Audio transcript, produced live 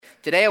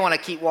Today I want to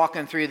keep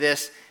walking through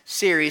this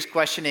series,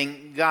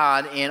 Questioning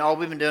God, and all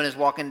we've been doing is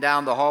walking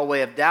down the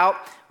hallway of doubt,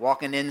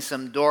 walking in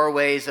some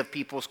doorways of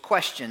people's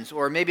questions,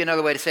 or maybe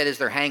another way to say it is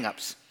their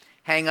hang-ups.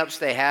 Hang-ups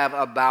they have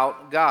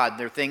about God.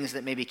 They're things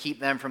that maybe keep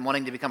them from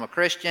wanting to become a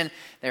Christian.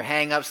 They're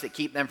hang-ups that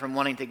keep them from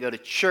wanting to go to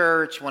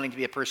church, wanting to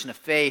be a person of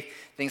faith,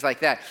 things like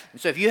that.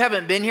 And so if you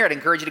haven't been here, I'd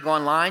encourage you to go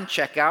online,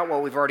 check out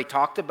what we've already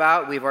talked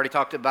about. We've already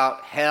talked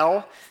about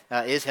hell.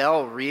 Is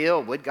hell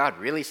real? Would God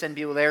really send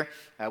people there?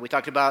 We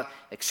talked about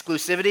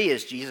exclusivity.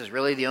 Is Jesus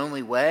really the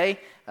only way?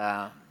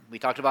 We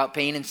talked about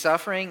pain and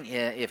suffering.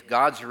 If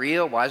God's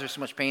real, why is there so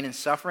much pain and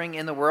suffering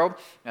in the world?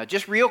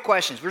 Just real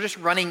questions. We're just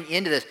running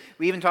into this.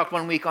 We even talked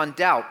one week on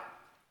doubt.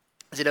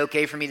 Is it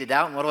okay for me to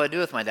doubt? And what do I do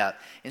with my doubt?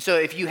 And so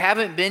if you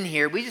haven't been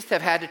here, we just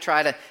have had to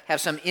try to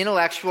have some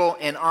intellectual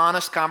and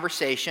honest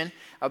conversation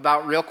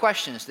about real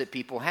questions that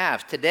people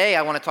have. Today,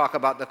 I want to talk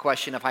about the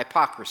question of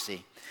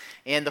hypocrisy.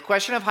 And the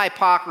question of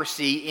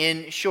hypocrisy,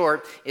 in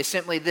short, is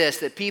simply this,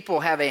 that people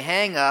have a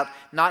hang-up,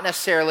 not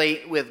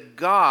necessarily with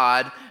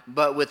God,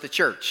 but with the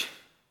church.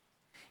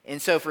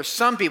 And so for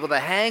some people, the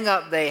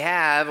hang-up they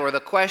have, or the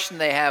question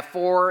they have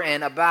for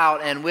and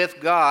about and with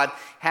God,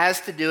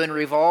 has to do and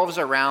revolves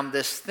around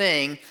this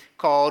thing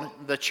called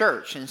the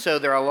church. And so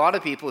there are a lot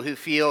of people who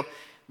feel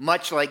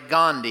much like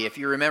Gandhi. If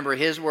you remember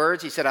his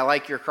words, he said, I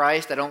like your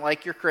Christ, I don't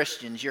like your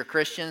Christians. Your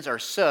Christians are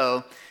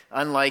so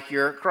unlike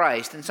your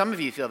Christ. And some of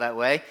you feel that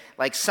way.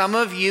 Like some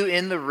of you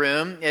in the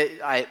room,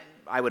 I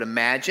would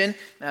imagine,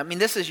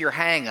 this is your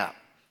hang-up.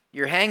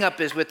 Your hang-up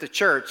is with the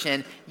church,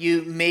 and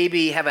you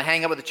maybe have a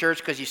hang-up with the church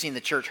because you've seen the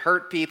church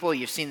hurt people,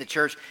 you've seen the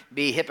church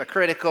be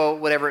hypocritical,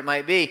 whatever it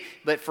might be.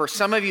 But for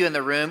some of you in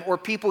the room, or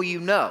people you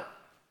know,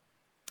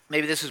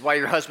 maybe this is why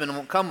your husband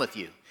won't come with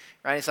you.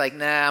 Right? It's like,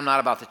 nah, I'm not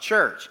about the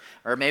church.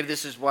 Or maybe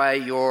this is why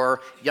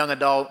your young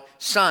adult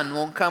son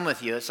won't come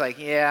with you. It's like,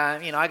 yeah,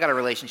 I got a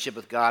relationship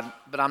with God,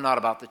 but I'm not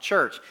about the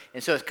church.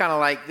 And so it's kind of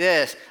like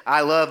this.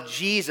 I love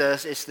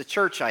Jesus. It's the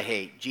church I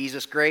hate.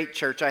 Jesus great,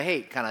 church I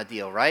hate kind of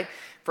deal, right?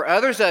 For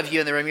others of you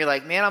in the room, you're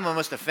like, man, I'm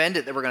almost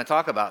offended that we're going to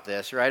talk about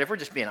this, right? If we're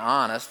just being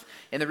honest.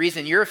 And the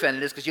reason you're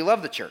offended is because you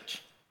love the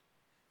church.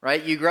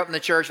 Right? You grew up in the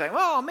church like,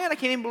 oh, man, I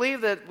can't even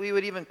believe that we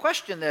would even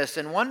question this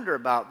and wonder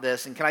about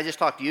this. And can I just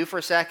talk to you for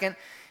a second?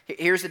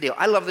 Here's the deal.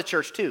 I love the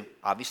church too.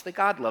 Obviously,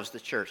 God loves the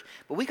church.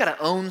 But we got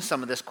to own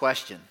some of this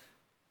question.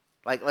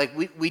 Like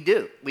we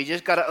do. We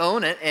just got to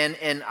own it.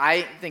 And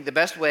I think the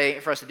best way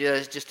for us to do that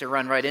is just to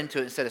run right into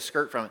it instead of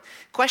skirt from it.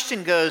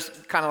 Question goes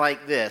kind of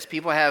like this.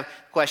 People have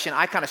question.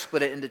 I kind of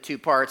split it into two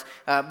parts.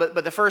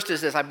 But the first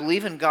is this. I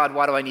believe in God.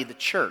 Why do I need the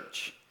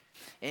church?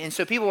 And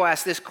so people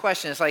ask this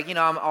question. It's like,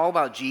 I'm all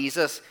about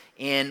Jesus,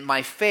 and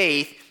my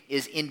faith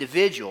is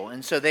individual.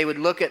 And so they would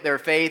look at their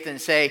faith and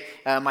say,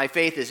 my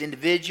faith is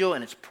individual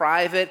and it's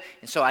private,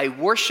 and so I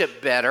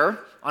worship better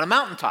on a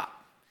mountaintop.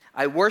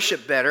 I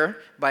worship better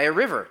by a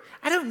river.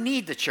 I don't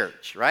need the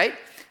church, right?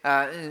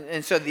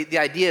 And so the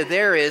idea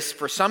there is,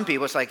 for some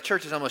people, it's like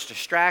church is almost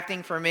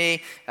distracting for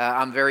me.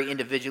 I'm very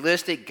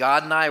individualistic.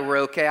 God and I, we're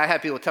okay. I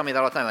have people tell me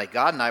that all the time, like,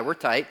 God and I, we're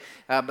tight,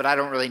 but I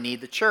don't really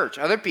need the church.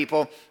 Other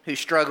people who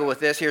struggle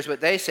with this, here's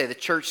what they say: the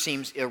church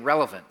seems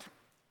irrelevant.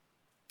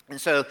 And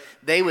so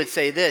they would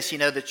say this,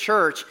 the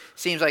church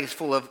seems like it's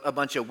full of a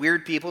bunch of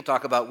weird people,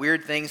 talk about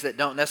weird things that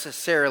don't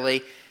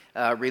necessarily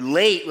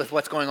relate with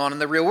what's going on in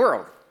the real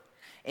world.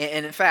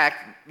 And in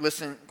fact,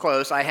 listen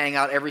close, I hang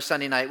out every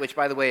Sunday night, which,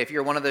 by the way, if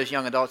you're one of those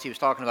young adults he was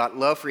talking about,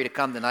 love for you to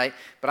come tonight.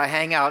 But I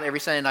hang out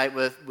every Sunday night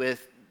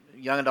with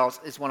young adults.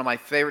 It's one of my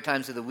favorite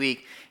times of the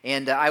week.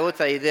 And I will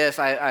tell you this,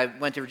 I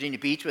went to Virginia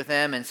Beach with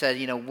them and said,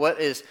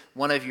 what is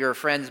one of your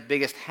friends'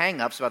 biggest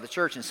hang-ups about the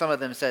church? And some of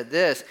them said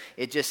this: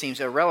 it just seems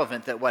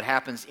irrelevant that what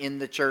happens in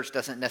the church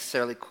doesn't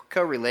necessarily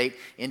correlate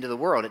into the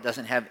world. It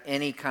doesn't have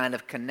any kind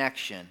of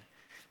connection.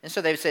 And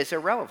so they would say it's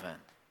irrelevant.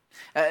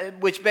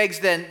 Which begs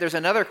then, there's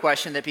another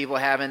question that people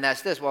have, and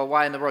that's this: well,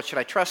 why in the world should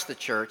I trust the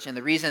church? And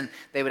the reason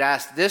they would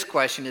ask this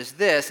question is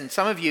this, and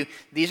some of you,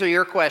 these are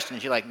your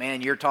questions. You're like,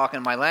 man, you're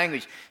talking my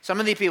language. Some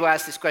of these people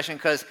ask this question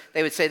because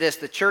they would say this: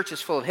 the church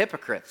is full of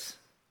hypocrites.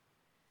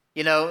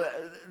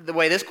 The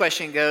way this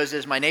question goes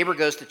is, my neighbor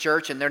goes to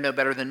church and they're no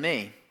better than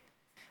me.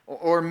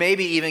 Or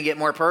maybe even get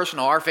more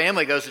personal. Our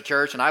family goes to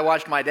church, and I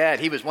watched my dad.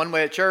 He was one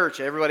way at church.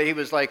 He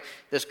was like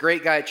this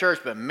great guy at church,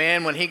 but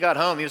man, when he got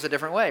home, he was a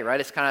different way, right?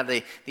 It's kind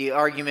of the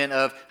argument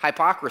of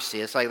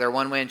hypocrisy. It's like they're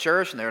one way in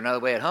church and they're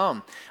another way at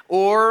home.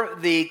 Or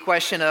the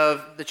question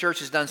of the church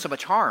has done so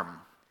much harm.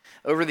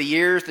 Over the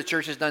years, the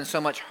church has done so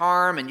much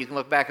harm, and you can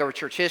look back over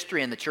church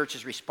history, and the church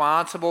is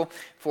responsible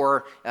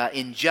for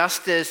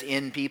injustice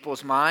in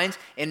people's minds,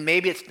 and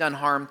maybe it's done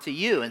harm to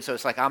you, and so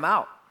it's like, I'm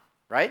out,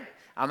 right?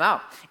 I'm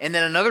out. And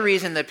then another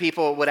reason that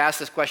people would ask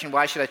this question,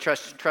 why should I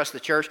trust the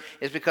church,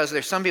 is because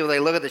there's some people, they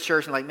look at the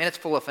church and like, man, it's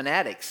full of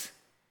fanatics,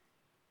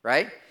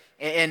 right?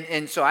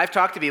 And so I've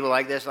talked to people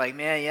like this, like,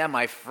 man, yeah,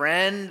 my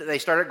friend, they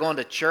started going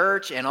to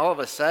church, and all of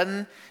a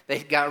sudden, they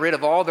got rid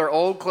of all their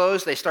old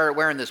clothes. They started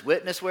wearing this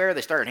witness wear.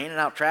 They started handing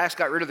out tracts,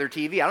 got rid of their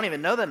TV. I don't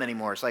even know them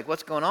anymore. It's like,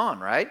 what's going on,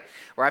 right?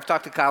 Or I've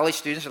talked to college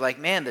students who are like,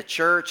 man, the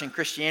church and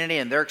Christianity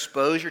and their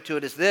exposure to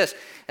it is this.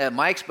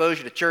 My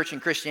exposure to church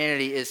and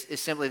Christianity is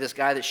simply this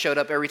guy that showed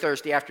up every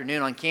Thursday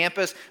afternoon on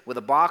campus with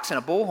a box and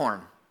a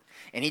bullhorn.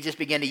 And he just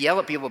began to yell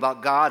at people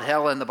about God,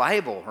 hell, and the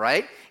Bible,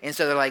 right? And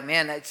so they're like,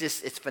 man,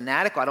 it's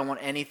fanatical. I don't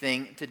want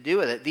anything to do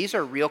with it. These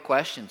are real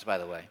questions, by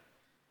the way.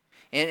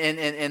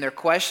 And they're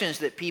questions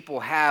that people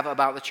have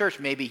about the church.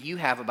 Maybe you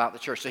have about the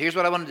church. So here's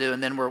what I want to do,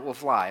 and then we'll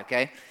fly,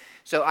 okay?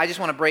 So I just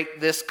want to break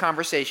this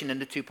conversation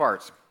into two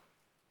parts.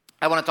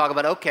 I want to talk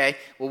about, okay,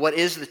 well, what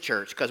is the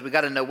church? Because we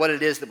got to know what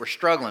it is that we're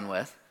struggling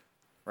with,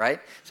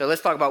 right? So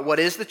let's talk about what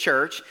is the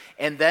church,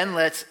 and then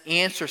let's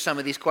answer some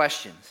of these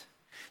questions.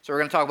 So we're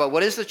going to talk about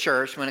what is the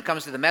church when it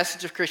comes to the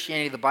message of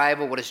Christianity, the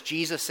Bible, what does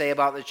Jesus say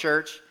about the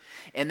church?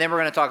 And then we're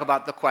going to talk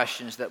about the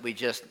questions that we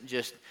just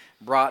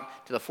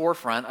brought to the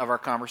forefront of our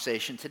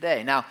conversation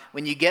today. Now,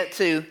 when you get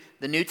to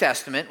the New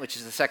Testament, which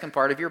is the second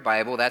part of your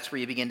Bible, that's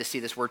where you begin to see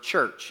this word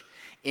church.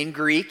 In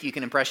Greek, you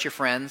can impress your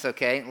friends,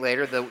 okay,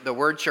 later. The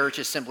word church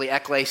is simply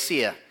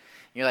ekklesia.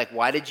 You're like,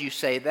 why did you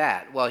say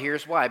that? Well,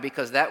 here's why.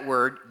 Because that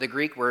word, the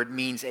Greek word,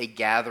 means a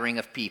gathering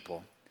of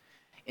people.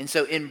 And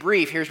so in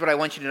brief, here's what I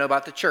want you to know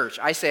about the church.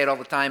 I say it all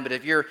the time, but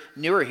if you're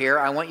newer here,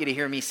 I want you to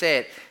hear me say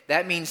it.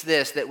 That means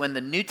this, that when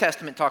the New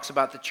Testament talks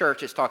about the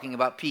church, it's talking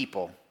about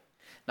people,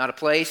 not a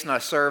place, not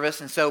a service.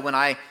 And so when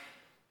I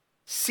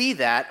see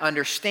that,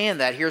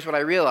 understand that, here's what I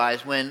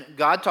realize. When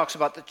God talks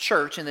about the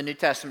church in the New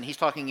Testament, he's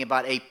talking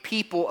about a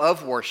people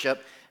of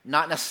worship,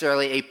 not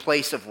necessarily a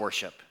place of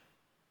worship.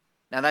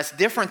 Now that's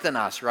different than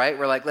us, right?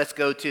 We're like, let's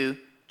go to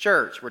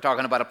church. We're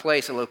talking about a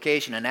place, a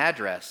location, an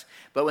address.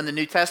 But when the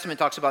New Testament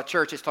talks about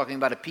church, it's talking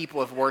about a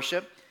people of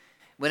worship.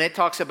 When it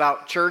talks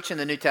about church in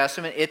the New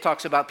Testament, it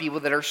talks about people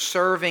that are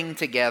serving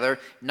together,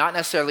 not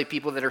necessarily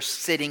people that are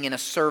sitting in a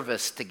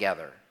service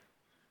together.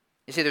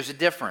 You see, there's a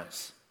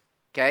difference,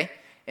 okay?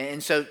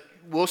 And so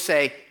we'll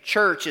say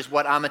church is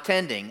what I'm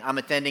attending. I'm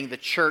attending the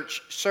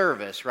church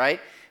service, right?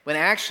 When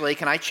actually,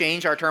 can I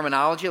change our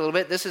terminology a little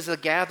bit? This is a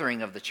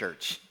gathering of the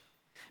church.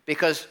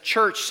 Because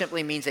church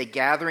simply means a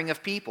gathering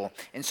of people.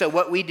 And so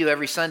what we do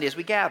every Sunday is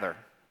we gather.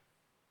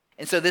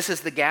 And so this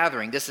is the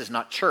gathering. This is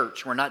not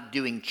church. We're not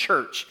doing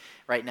church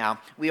right now.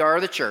 We are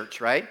the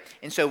church, right?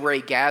 And so we're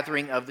a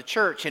gathering of the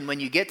church. And when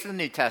you get to the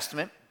New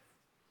Testament,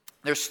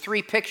 there's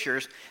three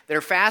pictures that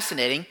are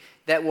fascinating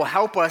that will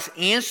help us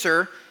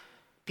answer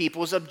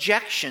people's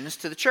objections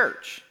to the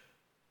church.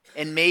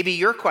 And maybe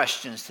your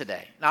questions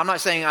today. Now, I'm not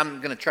saying I'm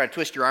going to try to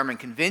twist your arm and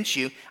convince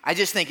you. I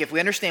just think if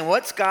we understand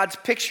what's God's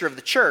picture of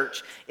the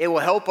church, it will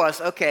help us,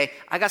 okay,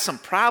 I got some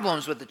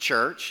problems with the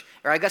church,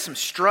 or I got some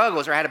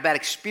struggles, or I had a bad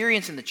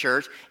experience in the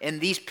church,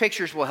 and these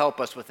pictures will help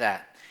us with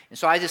that. And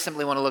so I just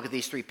simply want to look at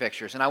these three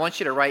pictures, and I want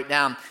you to write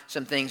down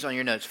some things on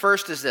your notes.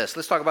 First is this.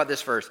 Let's talk about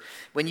this first.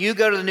 When you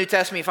go to the New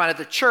Testament, you find that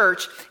the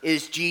church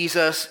is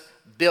Jesus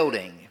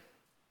building.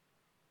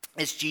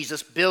 It's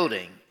Jesus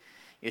building.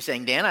 You're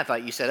saying, Dan, I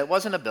thought you said it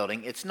wasn't a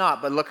building. It's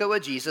not, but look at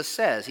what Jesus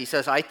says. He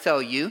says, I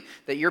tell you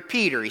that you're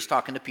Peter. He's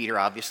talking to Peter,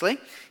 obviously. He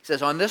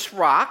says, on this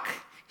rock,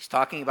 he's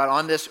talking about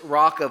on this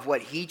rock of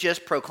what he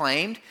just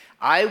proclaimed,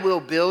 I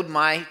will build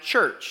my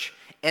church,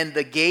 and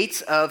the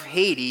gates of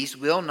Hades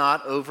will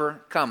not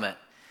overcome it.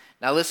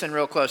 Now listen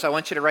real close. I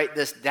want you to write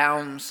this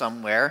down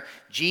somewhere.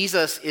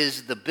 Jesus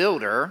is the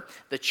builder.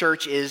 The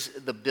church is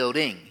the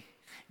building.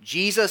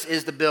 Jesus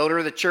is the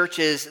builder, the church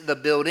is the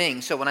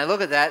building. So when I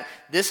look at that,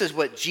 this is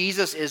what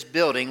Jesus is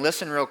building.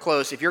 Listen real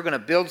close. If you're going to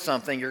build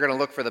something, you're going to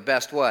look for the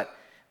best what?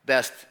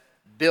 Best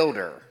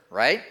builder,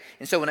 right?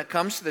 And so when it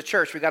comes to the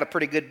church, we got a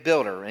pretty good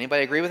builder.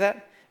 Anybody agree with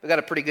that? We got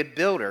a pretty good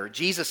builder.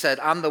 Jesus said,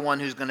 I'm the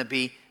one who's going to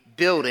be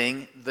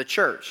building the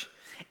church.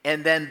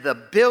 And then the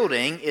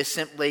building is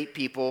simply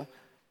people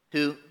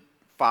who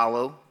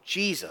follow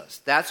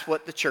Jesus. That's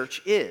what the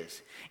church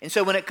is. And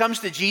so when it comes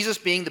to Jesus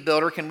being the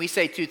builder, can we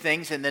say two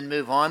things and then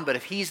move on? But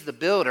if he's the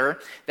builder,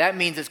 that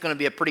means it's going to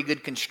be a pretty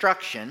good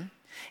construction.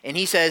 And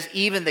he says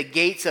even the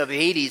gates of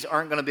Hades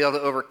aren't going to be able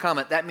to overcome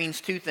it. That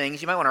means two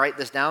things. You might want to write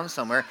this down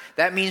somewhere.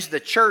 That means the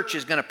church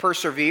is going to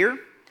persevere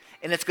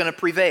and it's going to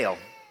prevail.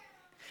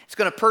 It's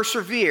going to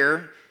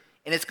persevere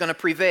and it's going to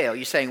prevail.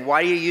 You're saying,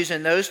 why are you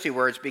using those two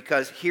words?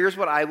 Because here's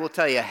what I will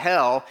tell you.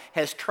 Hell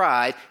has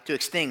tried to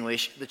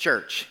extinguish the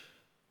church.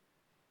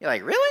 You're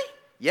like, really?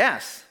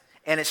 Yes.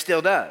 And it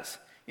still does.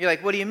 You're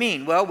like, what do you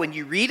mean? Well, when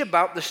you read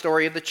about the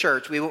story of the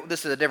church,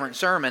 this is a different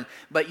sermon,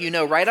 but you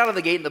know right out of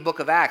the gate in the book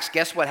of Acts,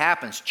 guess what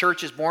happens?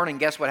 Church is born, and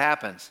guess what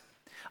happens?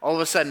 All of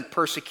a sudden,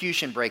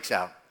 persecution breaks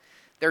out.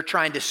 They're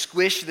trying to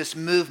squish this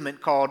movement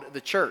called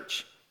the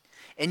church.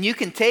 And you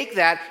can take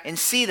that and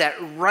see that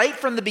right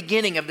from the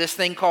beginning of this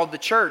thing called the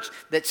church,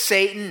 that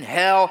Satan,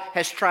 hell,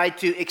 has tried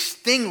to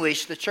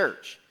extinguish the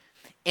church.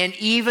 And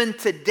even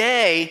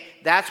today,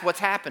 that's what's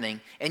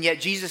happening. And yet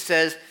Jesus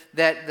says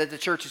that the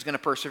church is going to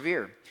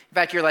persevere. In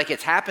fact, you're like,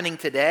 it's happening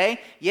today?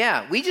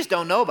 Yeah, we just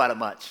don't know about it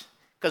much.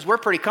 because we're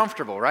pretty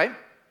comfortable, right?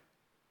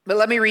 But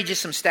let me read you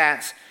some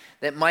stats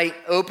that might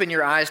open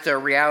your eyes to a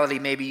reality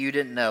maybe you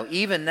didn't know.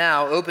 Even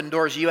now, Open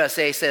Doors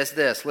USA says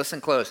this.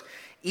 Listen close.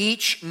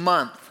 Each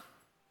month,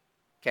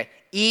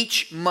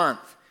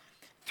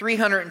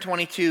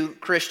 322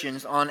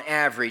 Christians on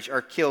average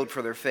are killed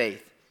for their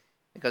faith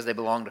because they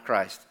belong to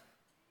Christ.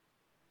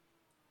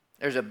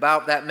 There's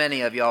about that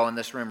many of y'all in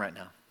this room right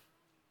now.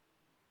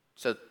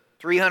 So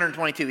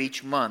 322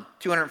 each month.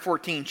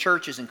 214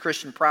 churches and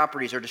Christian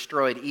properties are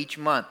destroyed each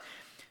month.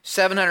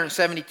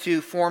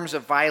 772 forms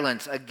of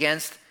violence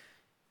against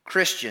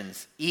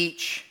Christians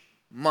each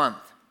month.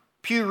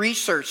 Pew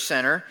Research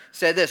Center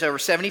said this: over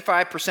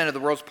 75% of the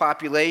world's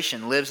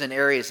population lives in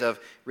areas of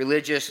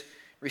religious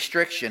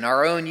restriction.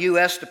 Our own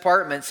U.S.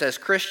 Department says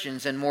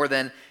Christians in more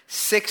than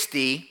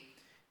 60,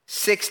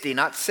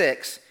 not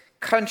 6,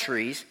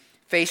 countries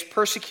face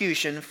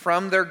persecution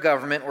from their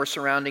government or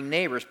surrounding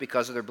neighbors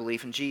because of their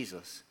belief in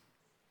Jesus.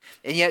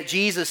 And yet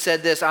Jesus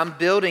said this: I'm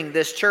building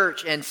this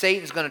church, and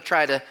Satan's going to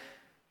try to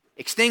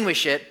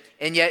extinguish it,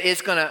 and yet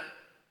it's going to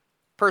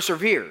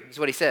persevere, is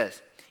what he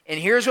says. And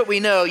here's what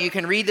we know. You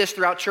can read this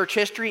throughout church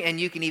history, and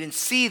you can even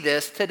see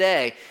this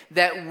today,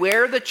 that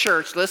where the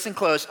church, listen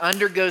close,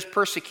 undergoes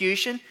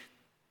persecution,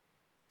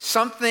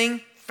 something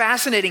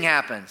fascinating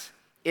happens.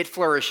 It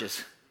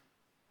flourishes.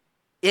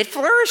 It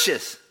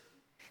flourishes.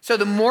 So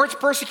the more it's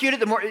persecuted,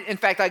 the more, in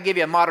fact, I'll give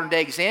you a modern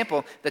day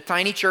example. The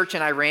tiny church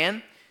in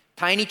Iran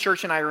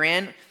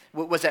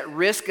was at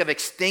risk of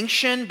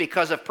extinction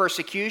because of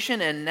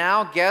persecution, and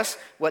now guess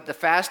what the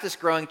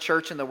fastest growing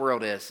church in the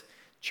world is?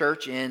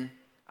 Church in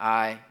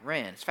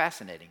Iran. It's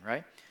fascinating,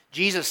 right?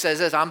 Jesus says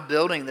this: I'm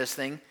building this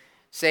thing.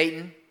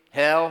 Satan,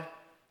 hell,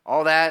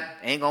 all that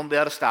ain't going to be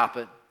able to stop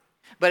it.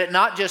 But it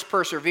not just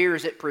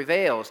perseveres, it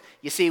prevails.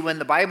 You see, when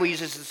the Bible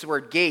uses this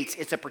word gates,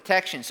 it's a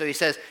protection. So he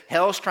says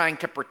hell's trying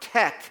to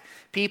protect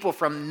people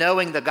from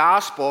knowing the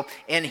gospel.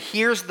 And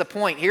here's the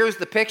point. Here's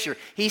the picture.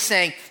 He's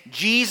saying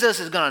Jesus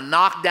is going to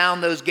knock down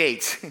those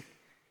gates.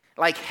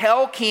 Like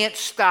hell can't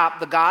stop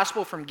the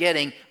gospel from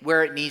getting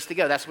where it needs to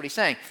go. That's what he's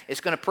saying.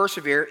 It's going to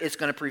persevere. It's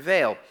going to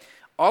prevail.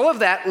 All of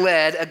that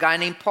led a guy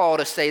named Paul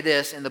to say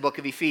this in the book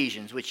of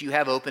Ephesians, which you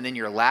have open in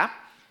your lap,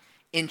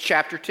 in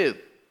chapter 2.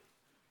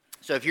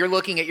 So if you're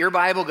looking at your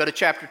Bible, go to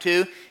chapter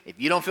 2. If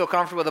you don't feel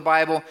comfortable with the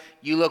Bible,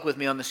 you look with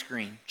me on the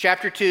screen.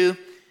 Chapter 2,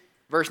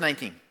 verse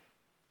 19.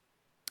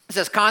 It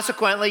says,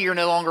 consequently, you're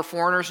no longer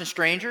foreigners and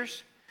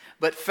strangers,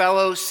 but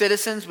fellow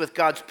citizens with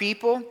God's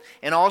people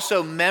and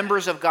also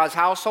members of God's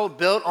household,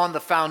 built on the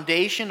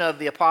foundation of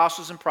the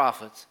apostles and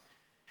prophets,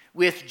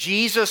 with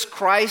Jesus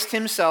Christ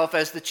himself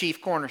as the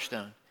chief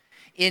cornerstone.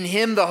 In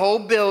him, the whole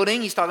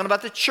building, he's talking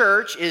about the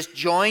church, is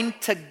joined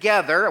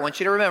together, I want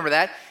you to remember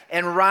that,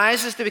 and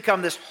rises to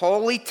become this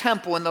holy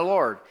temple in the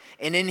Lord.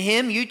 And in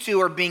him, you two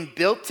are being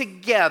built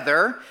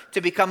together to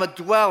become a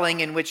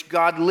dwelling in which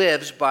God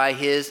lives by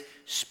his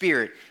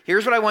Spirit.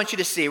 Here's what I want you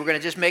to see. We're going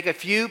to just make a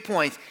few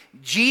points.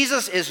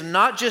 Jesus is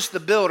not just the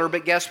builder,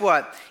 but guess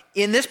what?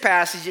 In this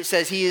passage, it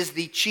says he is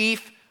the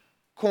chief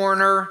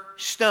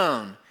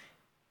cornerstone.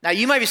 Now,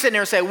 you might be sitting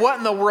there and say, what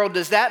in the world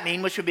does that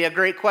mean? Which would be a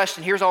great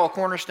question. Here's all a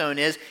cornerstone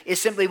is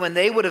simply when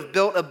they would have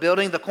built a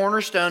building, the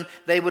cornerstone,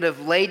 they would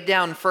have laid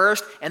down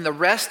first, and the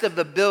rest of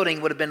the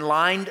building would have been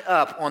lined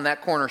up on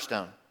that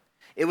cornerstone.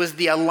 It was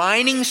the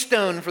aligning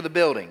stone for the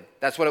building.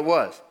 That's what it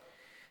was.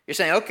 You're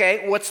saying,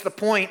 okay, what's the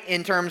point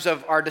in terms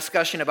of our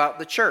discussion about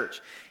the church?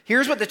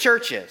 Here's what the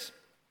church is.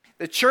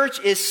 The church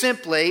is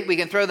simply, we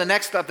can throw the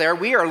next up there,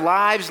 we are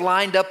lives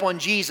lined up on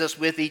Jesus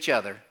with each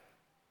other.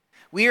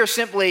 We are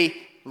simply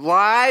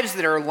lives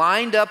that are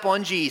lined up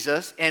on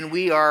Jesus, and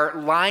we are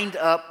lined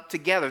up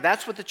together.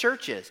 That's what the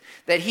church is.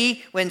 That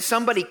when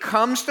somebody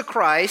comes to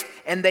Christ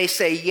and they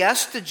say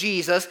yes to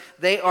Jesus,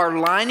 they are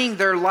lining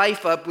their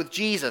life up with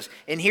Jesus.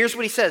 And here's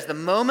what he says: the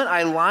moment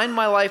I line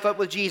my life up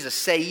with Jesus,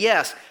 say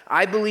yes,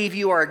 I believe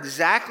you are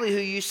exactly who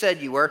you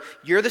said you were.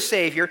 You're the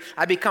Savior.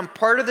 I become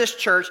part of this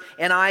church,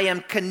 and I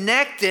am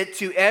connected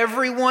to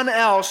everyone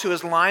else who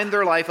has lined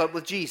their life up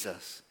with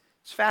Jesus.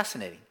 It's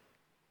fascinating.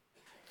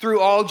 Through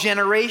all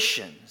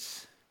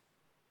generations.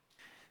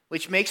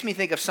 Which makes me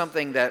think of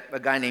something that a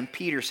guy named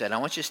Peter said. I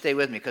want you to stay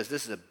with me because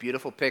this is a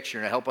beautiful picture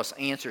and it'll help us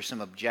answer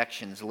some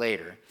objections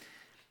later.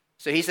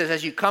 So he says,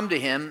 as you come to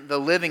him, the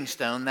living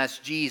stone, that's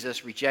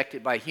Jesus,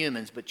 rejected by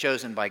humans but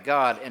chosen by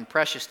God and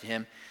precious to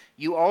him,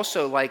 you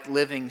also, like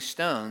living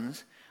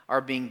stones, are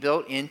being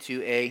built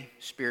into a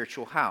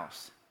spiritual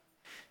house.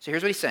 So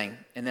here's what he's saying,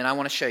 and then I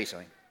want to show you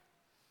something.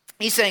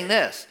 He's saying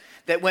this: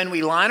 that when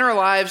we line our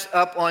lives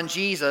up on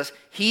Jesus,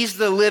 he's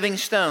the living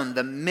stone.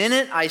 The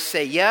minute I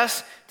say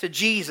yes to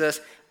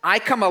Jesus, I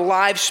come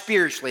alive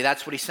spiritually.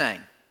 That's what he's saying.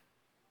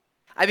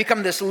 I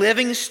become this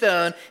living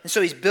stone, and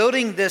so he's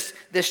building this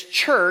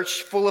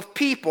church full of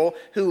people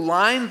who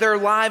line their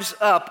lives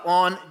up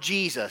on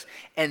Jesus.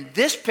 And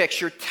this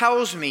picture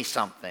tells me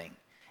something,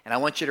 and I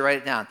want you to write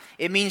it down.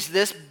 It means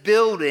this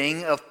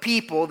building of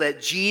people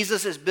that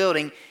Jesus is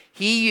building,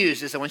 he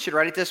uses, I want you to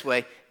write it this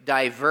way,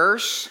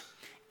 diverse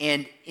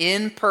and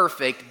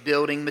imperfect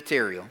building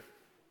material.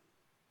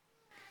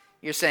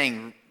 You're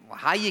saying, well,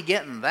 how are you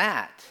getting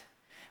that?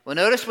 Well,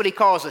 notice what he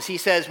calls us. He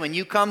says, when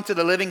you come to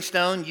the living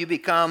stone, you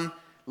become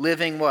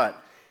living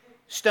what?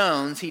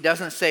 Stones. He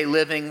doesn't say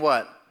living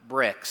what?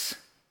 Bricks.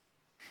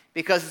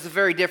 Because it's a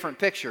very different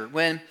picture.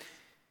 When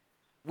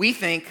we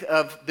think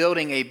of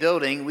building a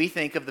building, we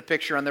think of the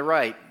picture on the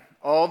right.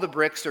 All the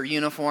bricks are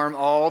uniform,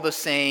 all the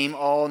same,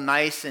 all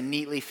nice and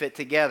neatly fit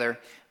together.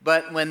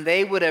 But when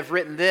they would have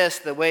written this,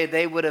 the way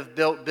they would have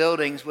built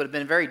buildings would have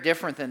been very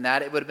different than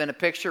that. It would have been a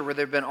picture where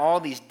there have been all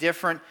these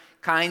different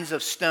kinds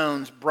of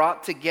stones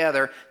brought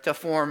together to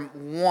form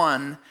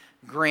one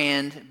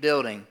grand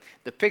building.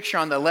 The picture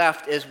on the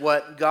left is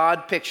what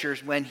God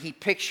pictures when he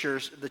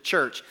pictures the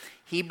church.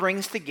 He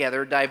brings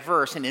together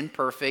diverse and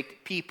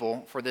imperfect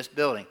people for this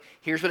building.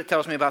 Here's what it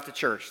tells me about the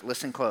church.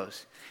 Listen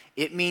close.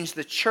 It means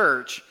the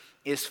church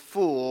is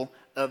full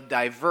of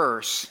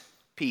diverse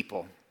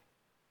people.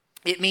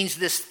 It means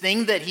this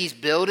thing that he's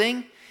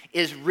building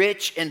is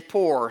rich and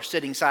poor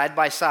sitting side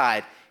by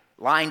side,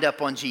 lined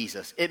up on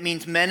Jesus. It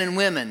means men and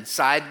women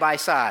side by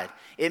side.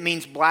 It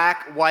means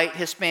black, white,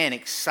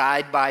 Hispanic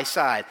side by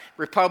side.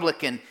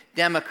 Republican,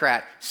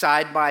 Democrat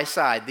side by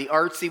side. The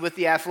artsy with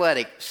the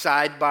athletic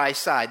side by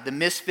side. The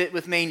misfit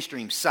with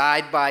mainstream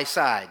side by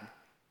side.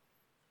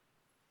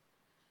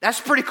 That's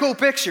a pretty cool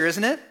picture,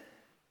 isn't it?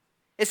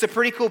 It's a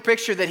pretty cool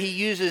picture that he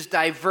uses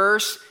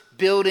diverse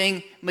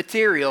building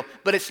material,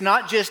 but it's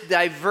not just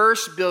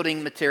diverse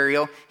building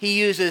material. He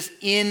uses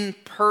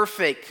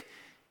imperfect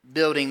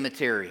building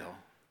material.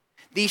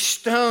 These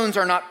stones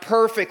are not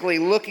perfectly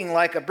looking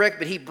like a brick,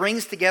 but he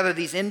brings together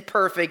these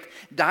imperfect,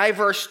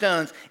 diverse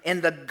stones,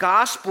 and the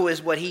gospel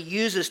is what he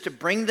uses to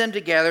bring them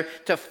together,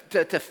 to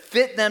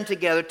fit them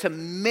together, to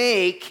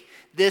make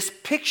this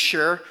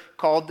picture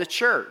called the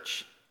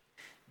church.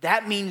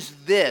 That means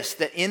this,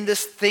 that in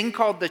this thing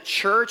called the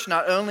church,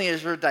 not only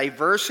is there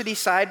diversity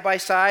side by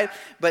side,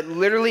 but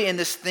literally in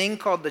this thing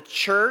called the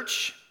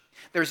church,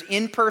 there's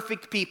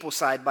imperfect people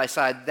side by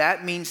side.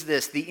 That means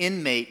this, the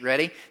inmate,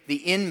 ready? The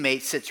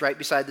inmate sits right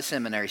beside the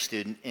seminary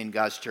student in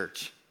God's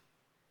church.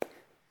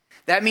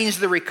 That means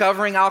the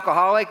recovering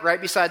alcoholic right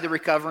beside the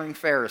recovering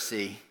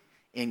Pharisee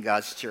in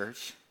God's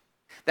church.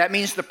 That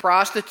means the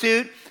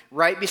prostitute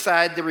right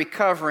beside the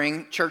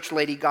recovering church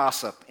lady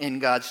gossip in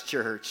God's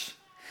church.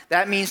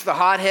 That means the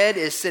hothead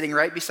is sitting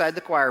right beside the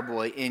choir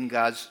boy in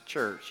God's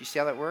church. You see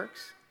how that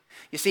works?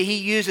 You see, he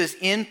uses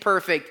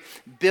imperfect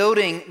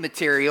building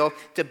material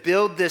to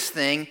build this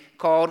thing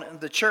called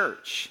the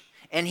church.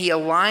 And he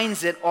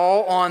aligns it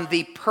all on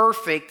the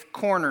perfect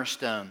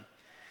cornerstone.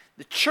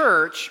 The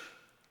church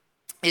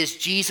is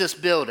Jesus'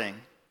 building.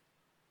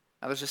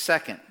 Now there's a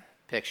second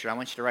picture. I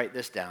want you to write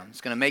this down.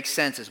 It's going to make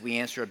sense as we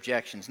answer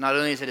objections. Not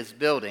only is it his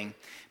building,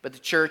 but the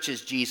church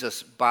is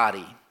Jesus'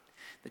 body.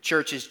 The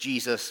church is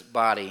Jesus'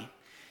 body.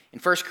 In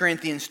 1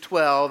 Corinthians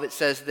 12, it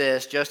says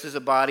this, just as a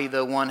body,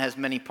 though one has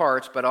many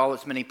parts, but all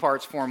its many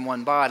parts form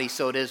one body,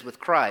 so it is with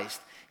Christ.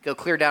 Go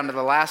clear down to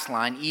the last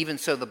line. Even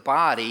so, the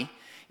body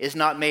is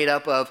not made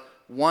up of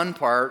one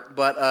part,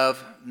 but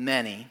of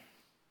many.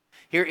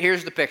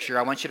 Here's the picture.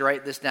 I want you to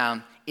write this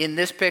down. In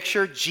this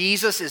picture,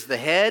 Jesus is the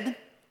head.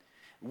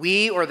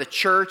 We, or the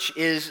church,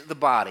 is the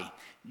body.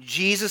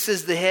 Jesus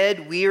is the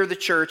head. We, or the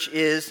church,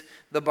 is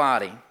the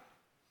body.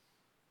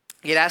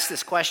 I get asked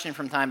this question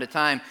from time to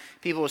time.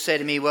 People will say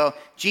to me, well,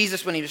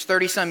 Jesus, when he was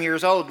 30-some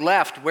years old,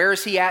 left. Where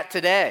is he at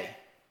today?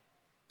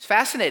 It's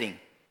fascinating,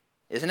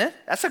 isn't it?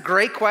 That's a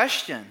great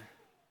question.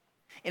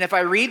 And if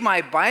I read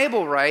my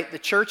Bible right, the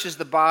church is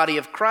the body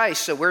of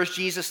Christ. So where's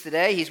Jesus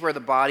today? He's where the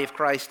body of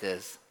Christ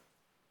is.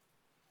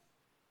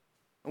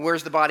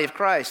 Where's the body of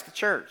Christ? The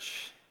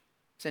church.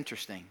 It's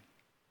interesting.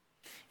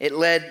 It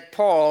led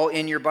Paul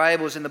in your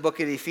Bibles in the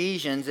book of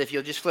Ephesians. If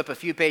you'll just flip a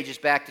few pages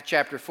back to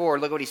chapter 4,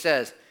 look what he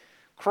says.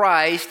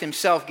 Christ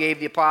himself gave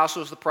the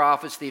apostles, the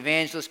prophets, the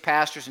evangelists,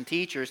 pastors, and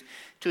teachers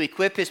to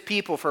equip his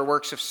people for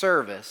works of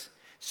service,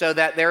 so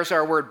that there's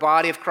our word,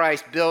 body of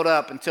Christ, built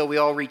up until we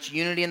all reach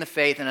unity in the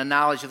faith and a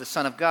knowledge of the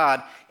Son of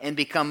God and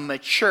become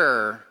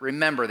mature.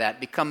 Remember that.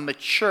 Become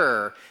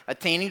mature,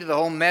 attaining to the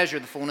whole measure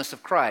of the fullness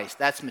of Christ.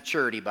 That's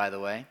maturity, by the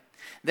way.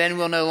 Then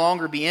we'll no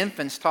longer be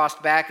infants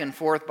tossed back and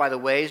forth by the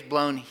waves,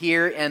 blown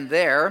here and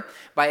there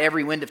by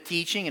every wind of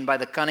teaching and by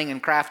the cunning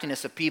and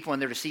craftiness of people and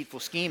their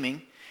deceitful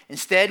scheming.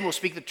 Instead, we'll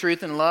speak the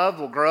truth in love,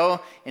 we'll grow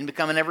and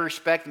become in every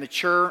respect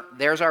mature.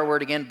 There's our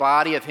word again,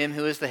 body of him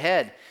who is the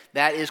head.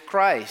 That is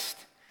Christ.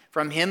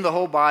 From him, the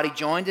whole body,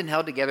 joined and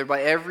held together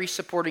by every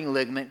supporting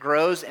ligament,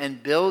 grows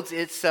and builds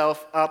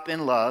itself up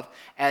in love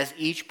as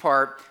each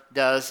part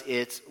does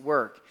its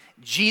work.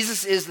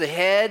 Jesus is the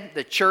head,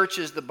 the church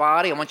is the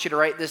body. I want you to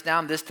write this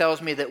down. This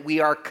tells me that we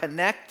are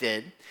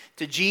connected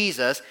to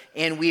Jesus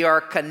and we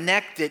are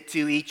connected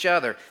to each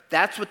other.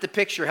 That's what the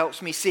picture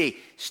helps me see.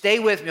 Stay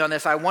with me on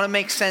this. I want to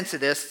make sense of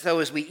this so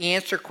as we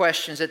answer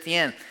questions at the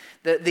end.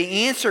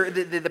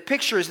 The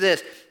picture is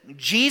this.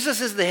 Jesus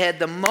is the head.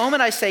 The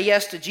moment I say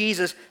yes to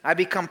Jesus, I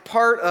become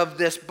part of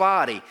this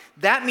body.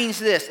 That means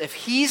this. If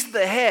he's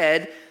the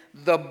head,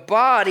 the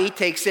body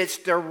takes its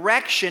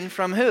direction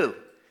from who?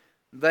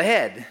 The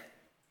head.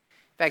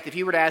 In fact, if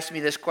you were to ask me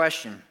this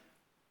question,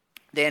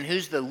 Dan,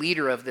 who's the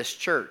leader of this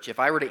church? If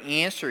I were to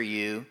answer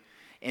you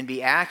and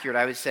be accurate,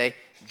 I would say,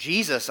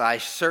 Jesus, I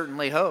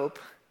certainly hope.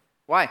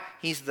 Why?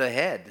 He's the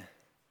head.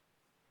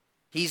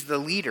 He's the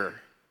leader.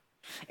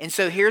 And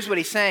so here's what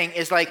he's saying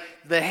is like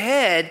the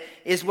head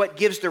is what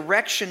gives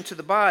direction to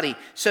the body.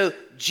 So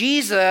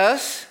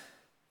Jesus,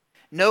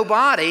 no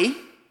body,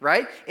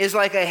 right, is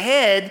like a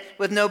head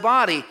with no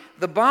body.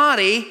 The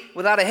body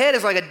without a head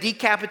is like a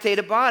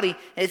decapitated body.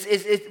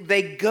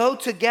 They go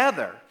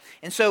together.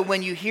 And so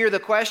when you hear the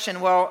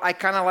question, well, I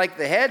kind of like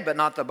the head but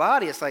not the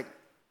body, it's like,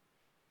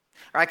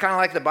 or I kind of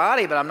like the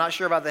body but I'm not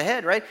sure about the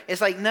head, right?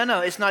 It's like,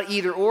 no, it's not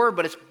either or,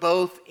 but it's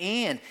both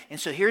and. And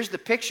so here's the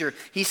picture.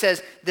 He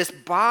says this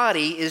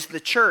body is the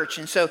church.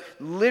 And so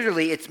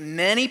literally it's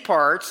many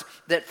parts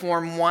that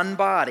form one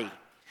body.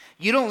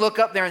 You don't look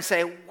up there and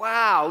say,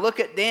 wow, look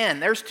at Dan.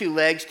 There's 2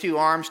 legs, 2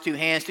 arms, 2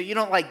 hands. You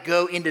don't like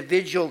go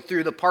individual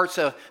through the parts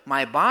of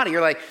my body.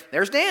 You're like,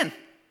 there's Dan,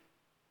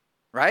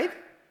 right?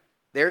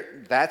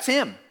 That's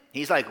him.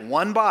 He's like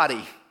one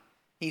body.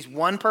 He's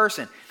one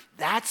person.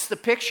 That's the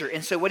picture.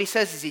 And so what he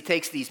says is he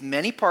takes these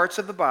many parts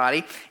of the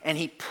body and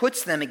he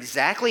puts them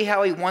exactly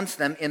how he wants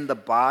them in the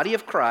body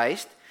of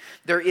Christ.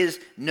 There is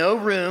no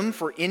room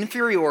for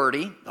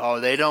inferiority. Oh,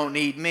 they don't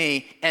need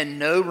me. And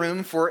no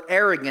room for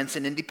arrogance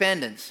and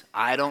independence.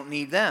 I don't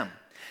need them.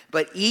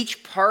 But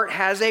each part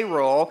has a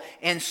role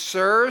and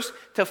serves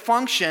to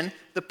function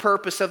the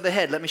purpose of the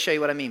head. Let me show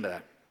you what I mean by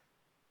that.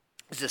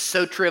 This is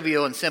so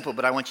trivial and simple,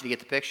 but I want you to get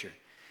the picture.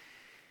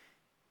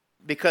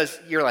 Because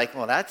you're like,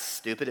 well, that's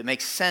stupid. It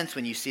makes sense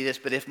when you see this.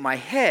 But if my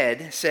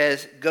head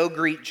says, go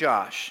greet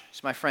Josh.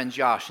 It's my friend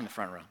Josh in the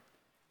front row.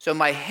 So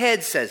my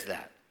head says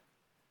that.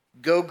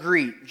 Go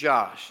greet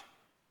Josh.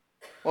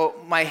 Well,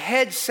 my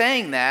head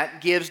saying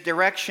that gives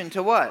direction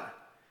to what?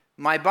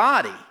 My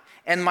body.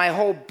 And my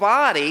whole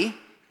body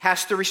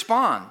has to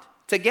respond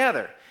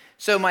together.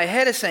 So my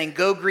head is saying,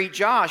 go greet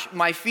Josh.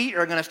 My feet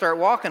are going to start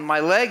walking.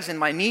 My legs and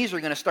my knees are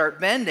going to start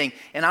bending.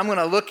 And I'm going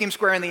to look him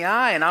square in the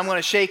eye. And I'm going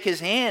to shake his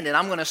hand. And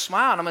I'm going to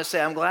smile. And I'm going to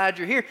say, I'm glad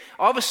you're here.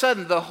 All of a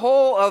sudden, the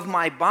whole of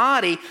my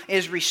body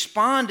is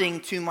responding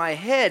to my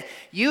head.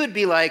 You would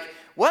be like,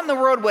 what in the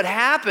world would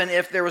happen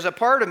if there was a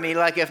part of me,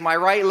 like if my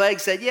right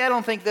leg said, yeah, I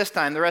don't think this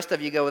time. The rest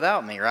of you go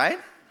without me, right?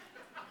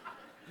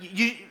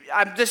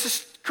 This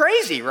is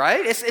crazy,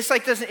 right? It's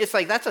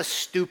like that's a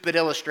stupid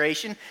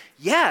illustration.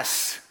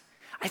 Yes.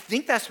 I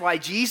think that's why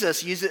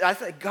Jesus used it. I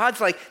think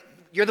God's like,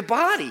 you're the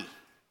body.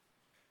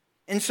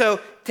 And so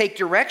take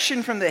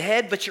direction from the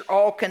head, but you're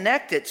all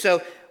connected.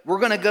 So we're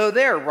going to go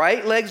there.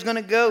 Right leg's going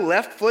to go,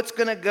 left foot's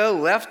going to go,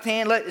 left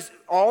hand, it's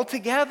all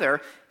together,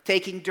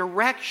 taking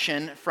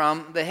direction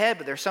from the head.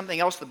 But there's something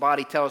else the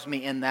body tells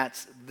me, and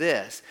that's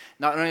this.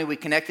 Not only are we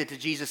connected to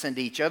Jesus and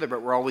to each other,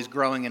 but we're always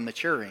growing and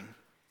maturing.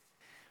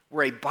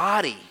 We're a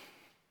body.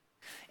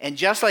 And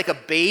just like a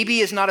baby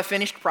is not a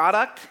finished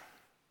product,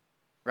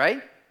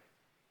 right?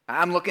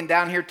 I'm looking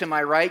down here to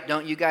my right.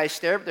 Don't you guys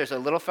stare. There's a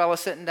little fella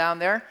sitting down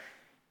there.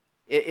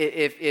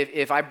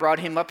 If I brought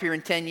him up here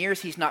in 10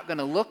 years, he's not going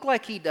to look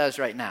like he does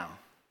right now.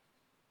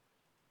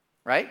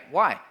 Right?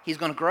 Why? He's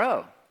going to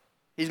grow.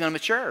 He's going to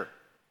mature.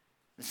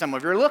 And some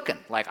of you are looking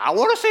like, I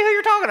want to see who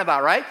you're talking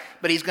about, right?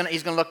 But he's going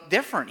to look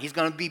different. He's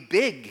going to be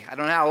big. I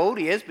don't know how old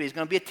he is, but he's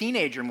going to be a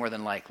teenager more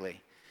than likely.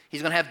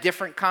 He's going to have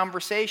different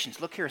conversations.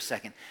 Look here a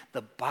second.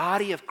 The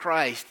body of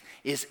Christ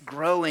is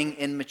growing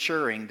and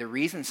maturing. The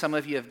reason some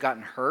of you have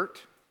gotten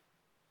hurt,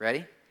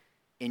 ready,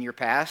 in your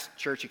past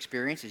church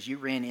experience is you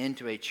ran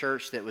into a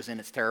church that was in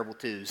its terrible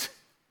twos.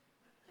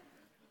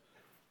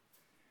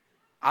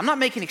 I'm not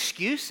making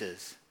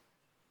excuses.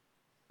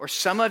 Or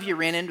some of you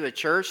ran into a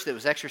church that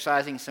was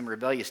exercising some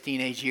rebellious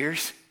teenage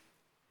years,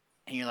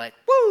 and you're like,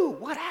 woo,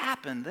 what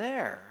happened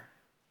there?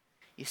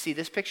 You see,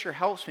 this picture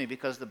helps me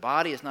because the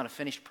body is not a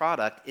finished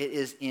product. It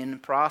is in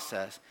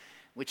process,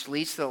 which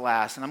leads to the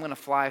last. And I'm going to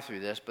fly through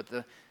this, but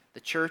the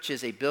church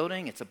is a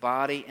building, it's a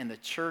body, and the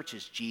church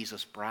is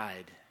Jesus'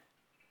 bride.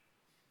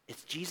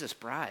 It's Jesus'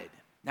 bride.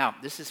 Now,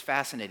 this is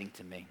fascinating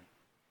to me.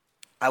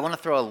 I want to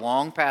throw a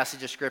long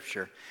passage of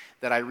Scripture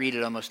that I read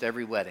at almost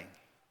every wedding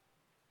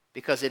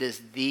because it is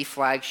the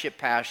flagship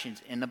passage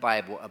in the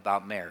Bible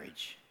about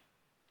marriage.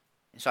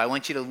 And so I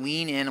want you to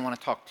lean in. I want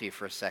to talk to you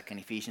for a second.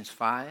 Ephesians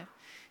 5.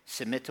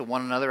 Submit to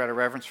one another out of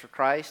reverence for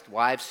Christ.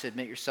 Wives,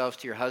 submit yourselves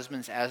to your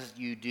husbands as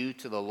you do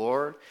to the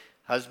Lord.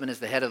 Husband is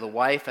the head of the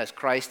wife, as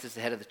Christ is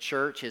the head of the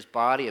church, his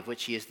body, of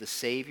which he is the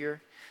Savior.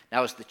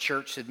 Now as the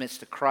church submits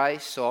to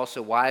Christ, so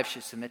also wives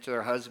should submit to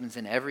their husbands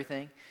in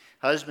everything.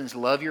 Husbands,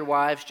 love your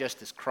wives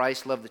just as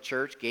Christ loved the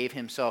church, gave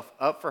himself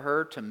up for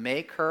her to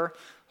make her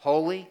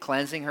holy,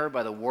 cleansing her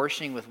by the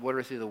washing with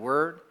water through the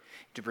word,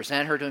 to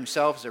present her to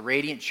himself as a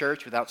radiant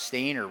church without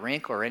stain or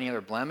wrinkle or any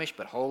other blemish,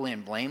 but holy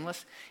and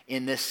blameless.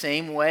 In this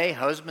same way,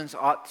 husbands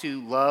ought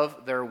to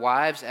love their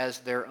wives as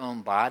their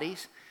own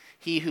bodies.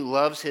 He who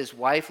loves his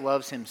wife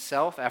loves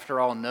himself. After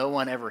all, no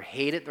one ever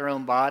hated their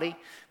own body,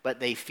 but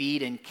they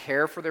feed and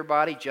care for their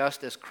body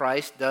just as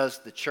Christ does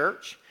the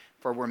church,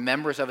 for we're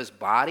members of his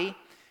body.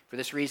 For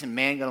this reason,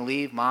 man going to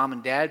leave mom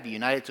and dad, be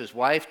united to his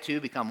wife,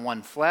 two become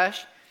one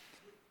flesh.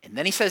 And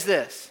then he says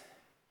this.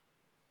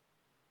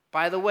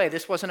 By the way,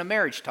 this wasn't a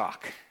marriage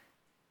talk.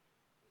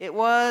 It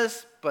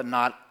was, but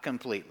not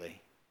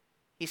completely.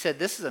 He said,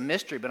 this is a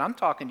mystery, but I'm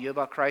talking to you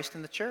about Christ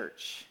and the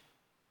church.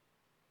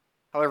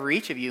 However,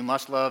 each of you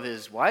must love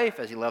his wife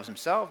as he loves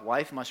himself.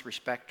 Wife must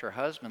respect her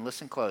husband.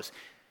 Listen close.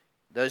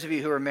 Those of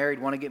you who are married,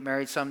 want to get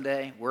married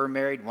someday, we're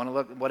married, want to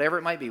look, whatever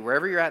it might be,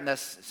 wherever you're at in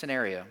this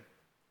scenario,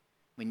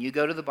 when you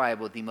go to the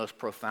Bible, the most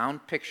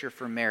profound picture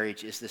for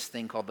marriage is this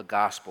thing called the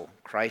gospel,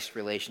 Christ's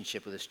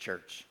relationship with his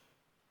church.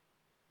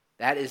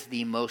 That is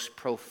the most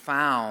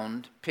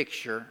profound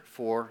picture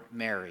for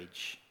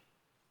marriage.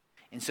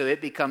 And so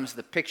it becomes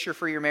the picture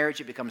for your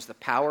marriage. It becomes the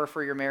power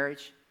for your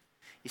marriage.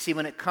 You see,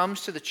 when it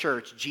comes to the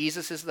church,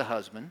 Jesus is the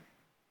husband,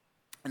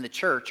 and the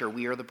church, or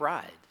we are the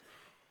bride.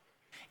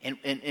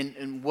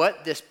 And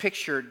what this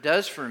picture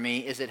does for me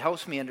is it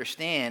helps me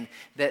understand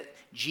that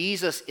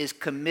Jesus is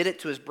committed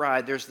to his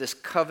bride. There's this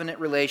covenant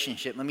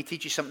relationship. Let me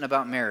teach you something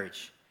about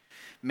marriage.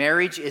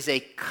 Marriage is a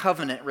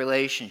covenant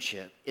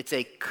relationship. It's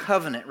a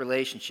covenant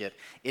relationship.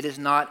 It is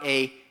not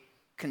a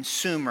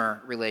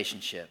consumer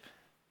relationship.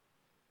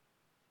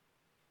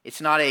 It's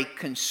not a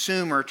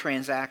consumer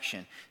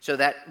transaction. So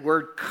that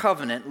word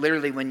covenant,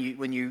 literally when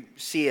you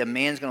see a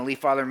man's going to leave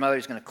father and mother,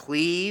 he's going to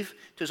cleave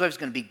to his wife, he's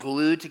going to be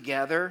glued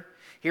together.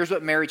 Here's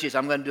what marriage is.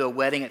 I'm going to do a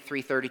wedding at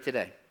 3:30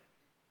 today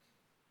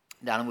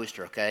down in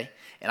Worcester, okay?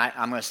 And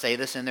I'm going to say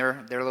this in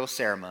their little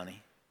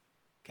ceremony,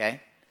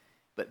 okay?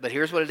 But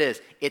here's what it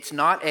is. It's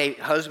not a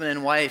husband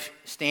and wife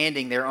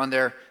standing there on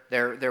their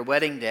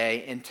wedding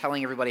day and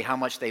telling everybody how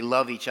much they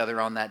love each other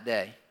on that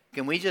day.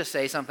 Can we just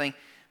say something?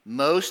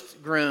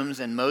 Most grooms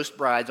and most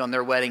brides on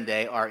their wedding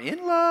day are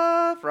in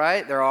love,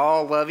 right? They're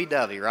all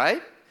lovey-dovey,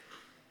 right?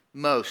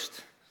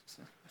 Most.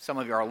 Some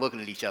of you are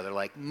looking at each other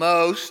like,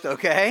 most,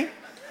 okay?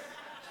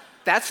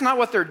 That's not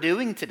what they're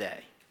doing today.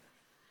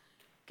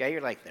 Okay,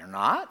 you're like, they're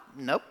not?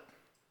 Nope.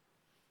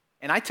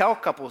 And I tell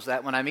couples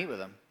that when I meet with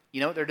them.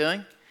 You know what they're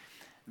doing?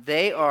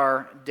 They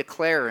are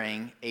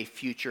declaring a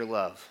future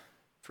love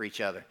for each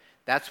other.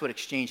 That's what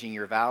exchanging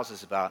your vows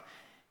is about.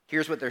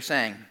 Here's what they're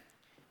saying.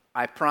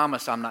 I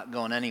promise I'm not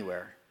going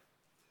anywhere.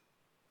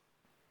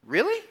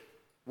 Really?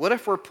 What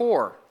if we're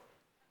poor?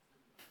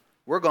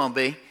 We're going to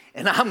be,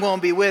 and I'm going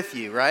to be with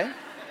you, right?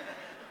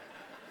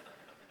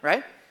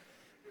 Right?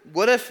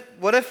 What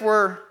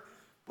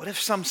if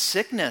some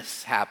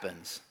sickness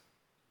happens?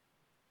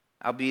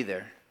 I'll be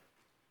there.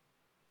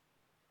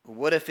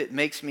 What if it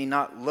makes me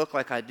not look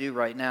like I do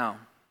right now?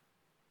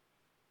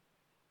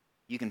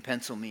 You can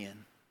pencil me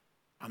in.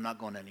 I'm not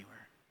going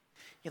anywhere.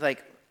 You're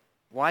like,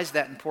 why is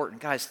that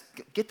important? Guys,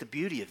 get the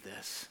beauty of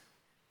this.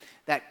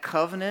 That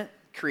covenant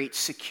creates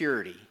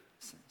security.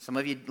 Some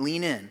of you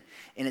lean in,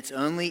 and it's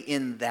only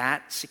in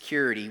that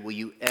security will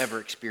you ever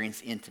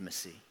experience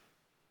intimacy.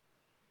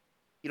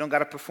 You don't got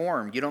to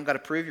perform. You don't got to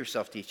prove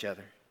yourself to each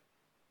other.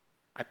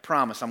 I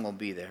promise I'm going to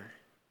be there.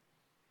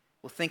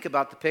 Well, think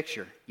about the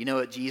picture. You know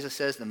what Jesus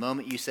says the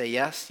moment you say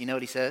yes? You know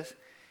what he says?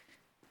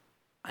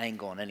 I ain't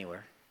going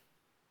anywhere.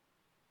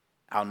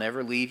 I'll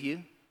never leave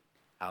you.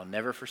 I'll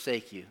never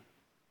forsake you.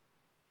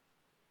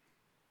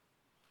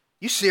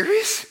 You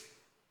serious?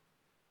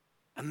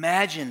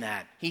 Imagine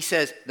that. He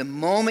says, the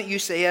moment you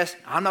say yes,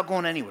 I'm not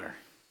going anywhere.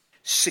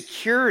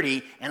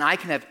 Security, and I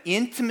can have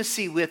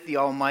intimacy with the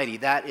Almighty.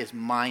 That is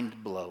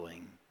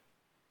mind-blowing,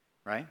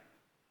 right?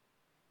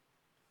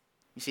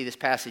 You see, this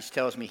passage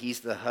tells me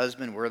he's the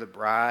husband, we're the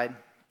bride,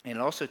 and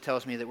it also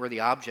tells me that we're the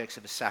objects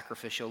of his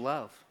sacrificial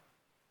love,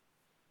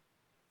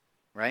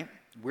 right?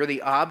 We're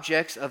the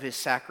objects of his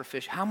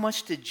sacrificial. How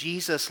much did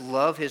Jesus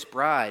love his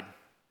bride?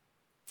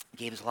 He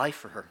gave his life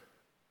for her.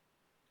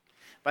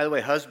 By the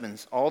way,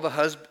 husbands, all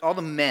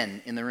the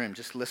men in the room,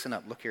 just listen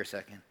up. Look here a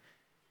second.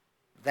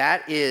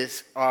 That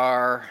is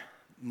our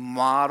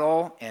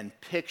model and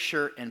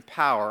picture and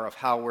power of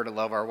how we're to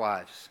love our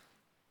wives.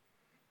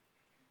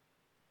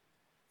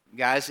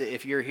 Guys,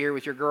 if you're here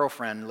with your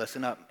girlfriend,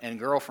 listen up. And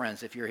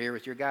girlfriends, if you're here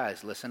with your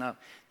guys, listen up.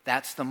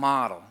 That's the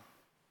model.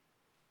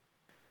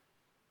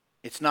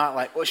 It's not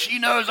like, well, she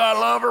knows I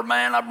love her,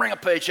 man. I bring a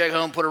paycheck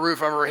home, put a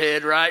roof over her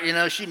head, right? You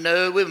know, she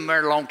knows we've been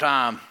married a long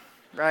time,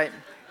 right?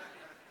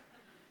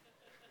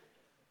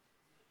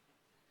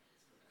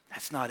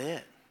 That's not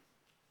it.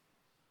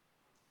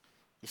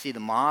 You see,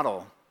 the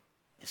model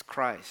is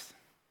Christ.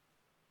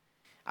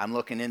 I'm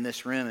looking in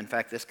this room. In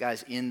fact, this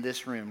guy's in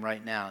this room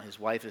right now. His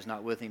wife is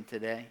not with him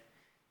today.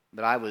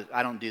 But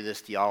I don't do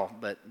this to y'all,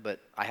 but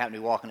I happened to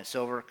be walking at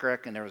Silver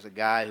Creek, and there was a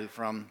guy who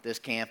from this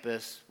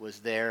campus was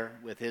there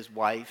with his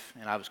wife,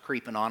 and I was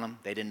creeping on them.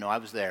 They didn't know I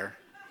was there.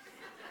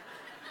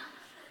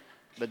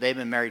 But they've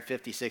been married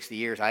 50, 60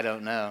 years. I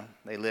don't know.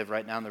 They live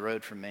right down the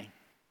road from me.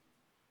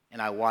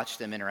 And I watched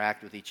them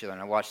interact with each other,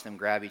 and I watched them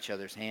grab each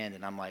other's hand,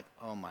 and I'm like,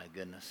 oh my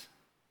goodness,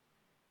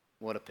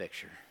 what a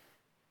picture.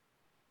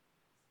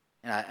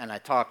 And I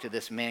talked to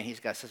this man. He's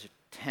got such a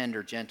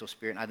tender, gentle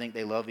spirit, and I think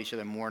they love each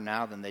other more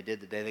now than they did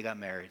the day they got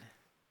married.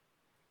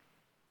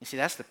 You see,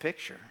 that's the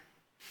picture.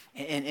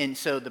 And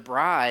so the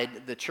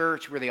bride, the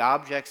church, we're the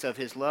objects of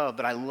his love.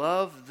 But I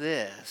love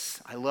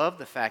this. I love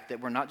the fact that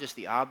we're not just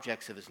the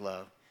objects of his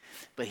love,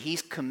 but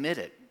he's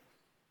committed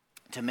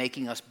to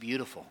making us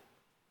beautiful.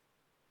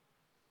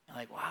 I'm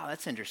like, wow,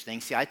 that's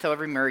interesting. See, I tell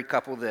every married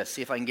couple this.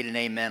 See if I can get an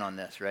amen on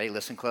this. Ready?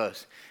 Listen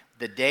close.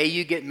 The day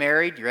you get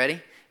married, you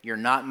ready? You're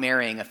not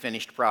marrying a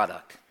finished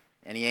product.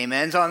 Any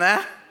amens on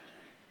that?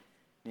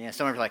 Yeah,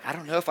 some of you are like, I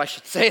don't know if I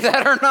should say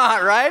that or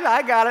not, right?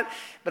 I got it.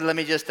 But let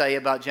me just tell you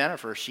about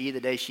Jennifer. The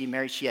day she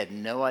married, she had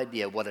no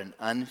idea what an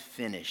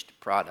unfinished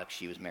product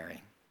she was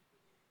marrying.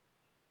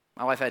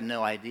 My wife had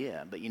no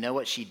idea. But you know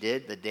what she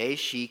did? The day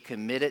she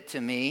committed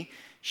to me,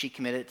 she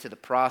committed to the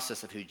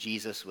process of who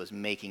Jesus was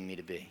making me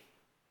to be.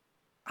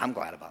 I'm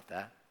glad about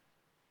that.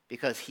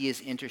 Because he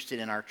is interested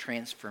in our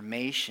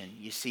transformation.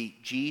 You see,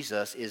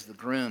 Jesus is the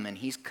groom, and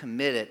he's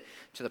committed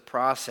to the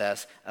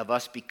process of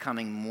us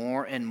becoming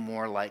more and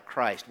more like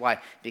Christ. Why?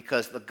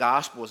 Because the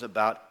gospel is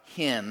about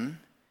him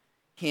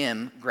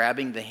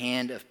grabbing the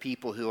hand of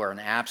people who are an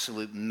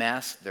absolute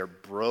mess. They're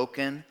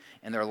broken,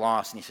 and they're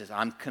lost. And he says,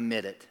 I'm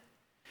committed.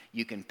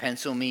 You can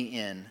pencil me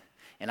in,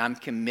 and I'm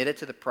committed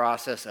to the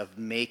process of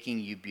making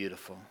you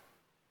beautiful.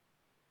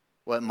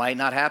 Well, it might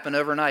not happen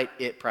overnight.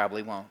 It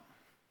probably won't.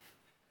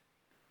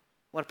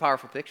 What a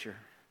powerful picture.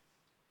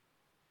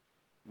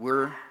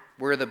 We're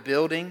the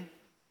building,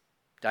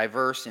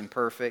 diverse,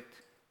 imperfect.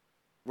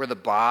 We're the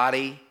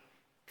body,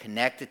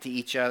 connected to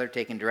each other,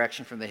 taking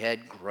direction from the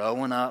head,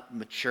 growing up,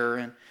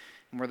 maturing,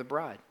 and we're the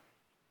bride.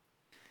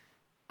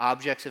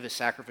 Objects of his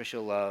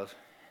sacrificial love,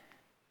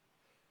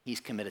 he's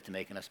committed to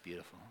making us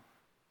beautiful.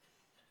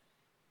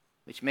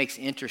 Which makes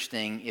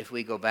interesting if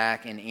we go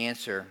back and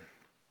answer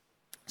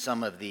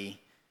some of the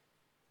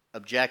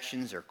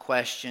objections or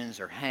questions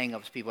or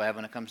hang-ups people have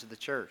when it comes to the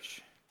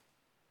church.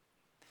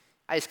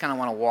 I just kind of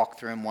want to walk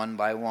through them one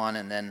by one,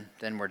 and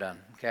then we're done,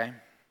 okay?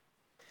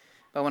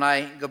 But when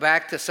I go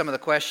back to some of the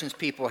questions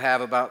people have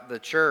about the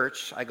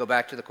church, I go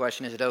back to the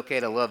question, is it okay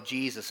to love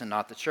Jesus and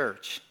not the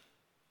church?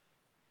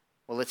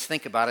 Well, let's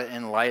think about it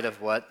in light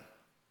of what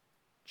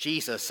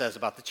Jesus says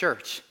about the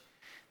church.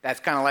 That's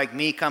kind of like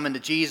me coming to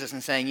Jesus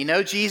and saying, you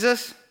know,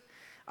 Jesus,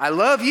 I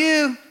love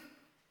you.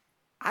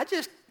 I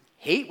just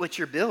hate what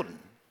you're building.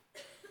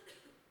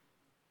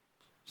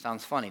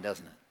 Sounds funny,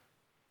 doesn't it?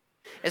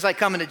 It's like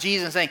coming to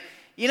Jesus and saying,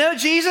 you know,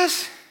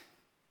 Jesus,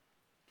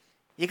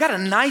 you got a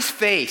nice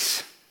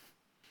face,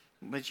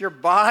 but your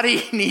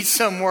body needs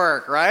some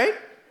work, right?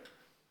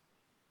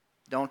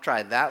 Don't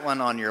try that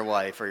one on your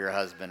wife or your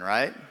husband,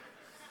 right?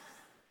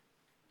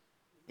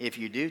 If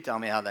you do, tell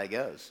me how that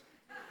goes.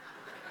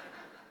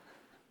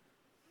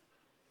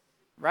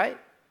 Right?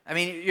 I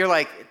mean, you're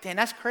like, Dan,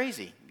 that's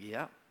crazy.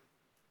 Yeah.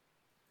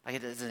 Like,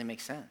 it doesn't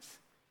make sense.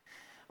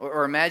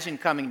 Or imagine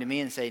coming to me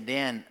and say,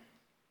 Dan,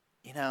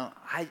 you know,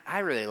 I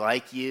really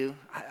like you.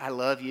 I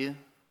love you.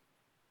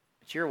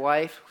 But your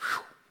wife,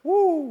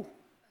 whoo,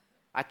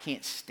 I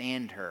can't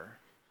stand her.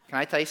 Can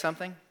I tell you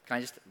something?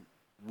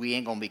 We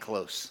ain't going to be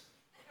close.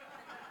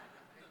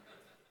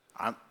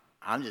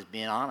 I'm just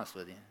being honest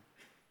with you.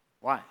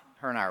 Why?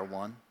 Her and I are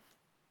one.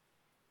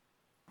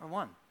 We're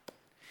one.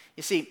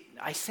 You see,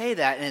 I say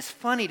that, and it's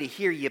funny to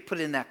hear you put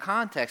it in that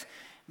context,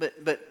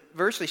 but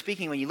versely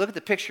speaking, when you look at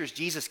the pictures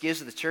Jesus gives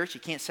of the church,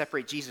 you can't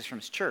separate Jesus from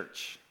his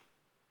church.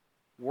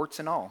 Warts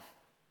and all.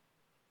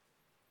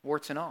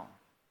 Warts and all.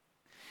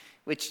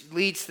 Which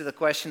leads to the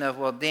question of,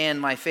 well, Dan,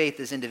 my faith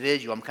is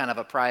individual. I'm kind of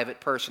a private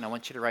person. I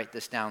want you to write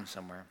this down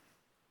somewhere.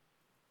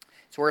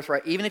 It's worth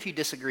writing, even if you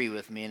disagree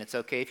with me, and it's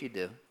okay if you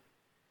do.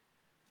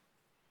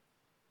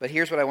 But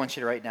here's what I want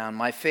you to write down.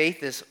 My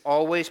faith is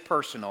always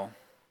personal,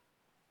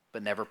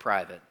 but never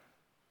private.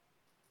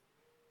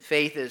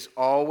 Faith is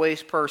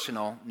always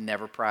personal,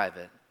 never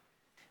private.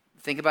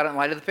 Think about it in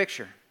light of the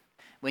picture.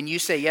 When you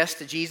say yes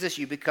to Jesus,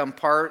 you become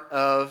part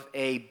of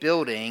a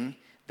building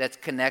that's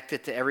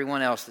connected to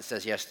everyone else that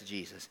says yes to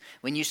Jesus.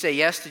 When you say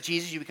yes to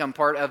Jesus, you become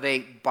part of a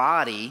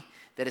body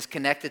that is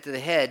connected to the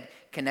head,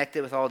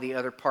 connected with all the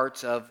other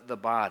parts of the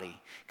body.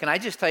 Can I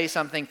just tell you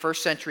something?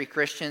 First century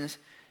Christians,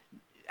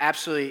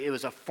 absolutely, it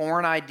was a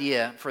foreign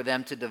idea for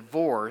them to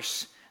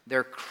divorce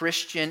their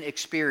Christian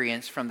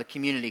experience from the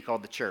community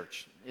called the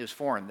church. It was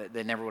foreign.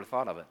 They never would have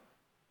thought of it.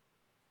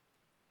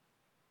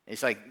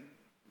 It's like,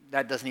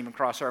 that doesn't even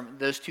cross our...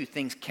 Those two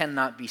things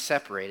cannot be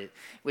separated,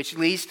 which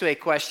leads to a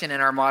question in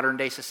our modern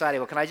day society.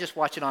 Well, can I just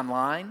watch it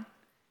online?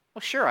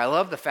 Well, sure. I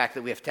love the fact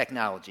that we have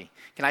technology.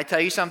 Can I tell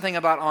you something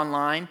about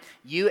online?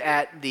 You,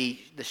 at the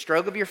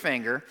stroke of your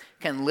finger,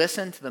 can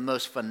listen to the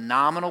most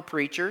phenomenal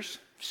preachers,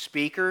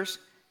 speakers,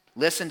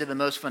 listen to the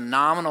most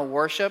phenomenal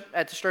worship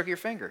at the stroke of your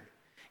finger.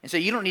 And so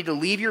you don't need to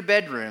leave your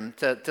bedroom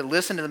to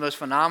listen to the most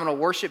phenomenal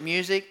worship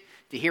music,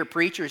 to hear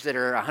preachers that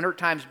are 100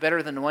 times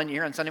better than the one you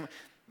hear on Sunday.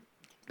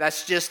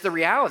 That's just the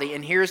reality.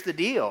 And here's the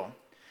deal.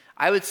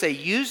 I would say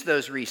use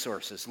those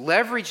resources,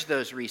 leverage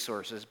those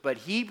resources. But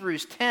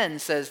Hebrews 10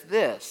 says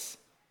this.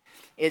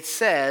 It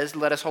says,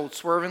 let us hold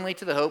swervingly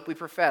to the hope we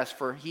profess,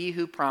 for he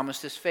who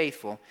promised is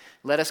faithful.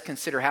 Let us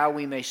consider how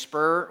we may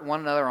spur one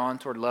another on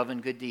toward love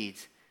and good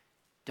deeds.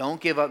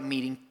 Don't give up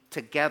meeting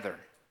together.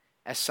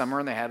 as some are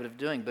in the habit of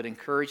doing, but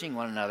encouraging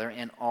one another,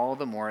 and all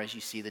the more as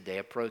you see the day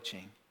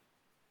approaching.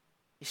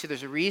 You see,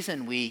 there's a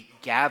reason we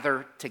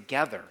gather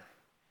together.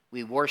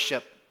 We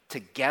worship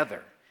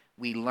together.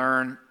 We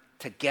learn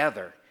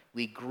together.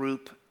 We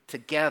group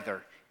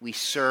together. We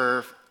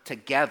serve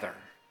together.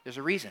 There's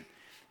a reason.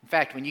 In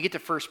fact, when you get to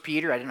 1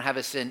 Peter, I didn't have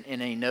this in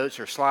any notes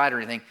or slide or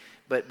anything,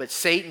 but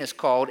Satan is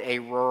called a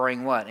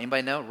roaring what?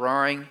 Anybody know?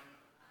 Roaring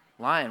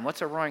lion.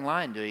 What's a roaring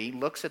lion do? He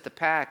looks at the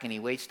pack and he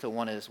waits till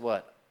one is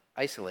what?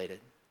 Isolated.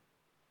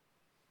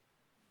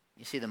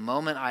 You see, the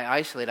moment I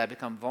isolate, I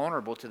become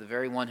vulnerable to the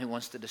very one who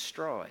wants to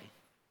destroy.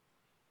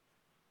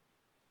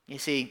 You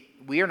see,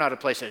 we are not a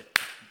place that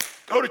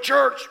go to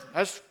church.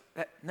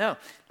 No,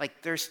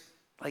 like there's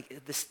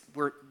like this.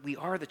 We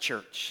are the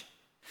church,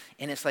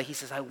 and it's like he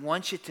says, I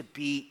want you to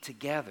be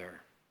together,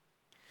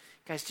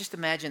 guys. Just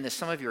imagine this.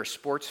 Some of you are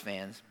sports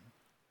fans.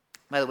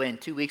 By the way, in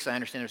 2 weeks, I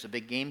understand there's a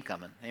big game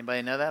coming.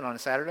 Anybody know that on a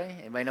Saturday?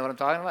 Anybody know what I'm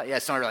talking about? Yeah,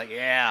 some are like,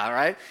 yeah, all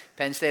right.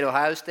 Penn State,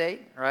 Ohio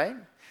State, right?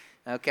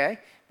 Okay.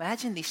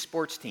 Imagine these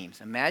sports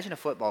teams. Imagine a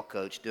football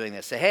coach doing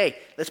this. Say, hey,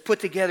 let's put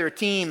together a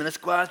team and let's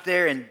go out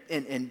there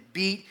and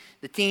beat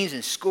the teams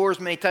and score as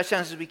many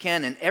touchdowns as we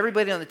can. And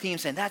everybody on the team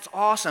saying, that's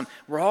awesome.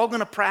 We're all going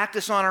to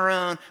practice on our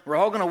own. We're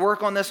all going to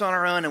work on this on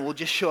our own, and we'll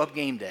just show up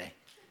game day.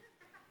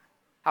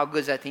 How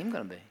good is that team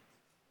going to be?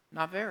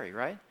 Not very,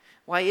 right?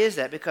 Why is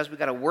that? Because we've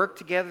got to work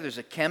together. There's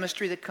a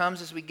chemistry that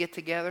comes as we get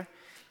together.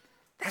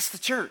 That's the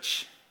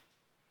church.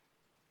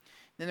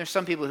 Then there's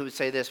some people who would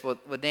say this, well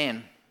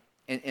Dan,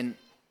 and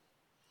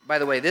by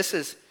the way, this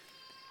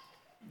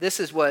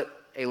is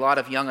what a lot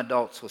of young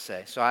adults will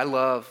say. So I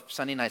love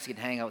Sunday nights to get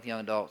to hang out with young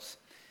adults.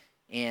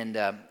 And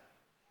a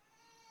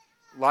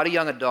lot of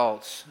young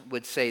adults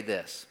would say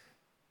this.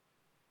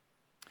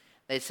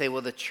 They'd say,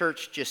 well, the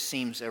church just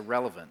seems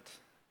irrelevant.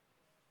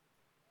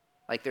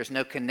 Like there's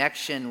no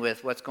connection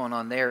with what's going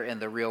on there in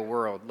the real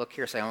world. Look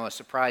here, I'm going to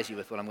surprise you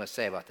with what I'm going to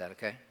say about that,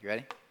 okay? You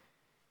ready?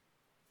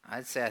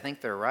 I'd say I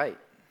think they're right.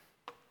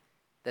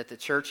 That the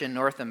church in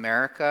North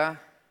America,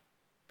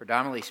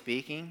 predominantly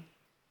speaking,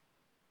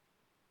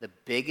 the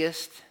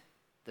biggest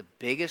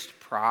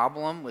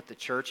problem with the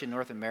church in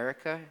North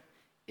America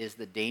is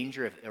the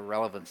danger of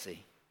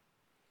irrelevancy,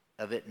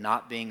 of it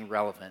not being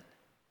relevant.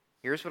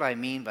 Here's what I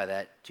mean by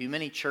that. Too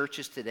many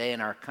churches today in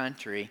our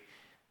country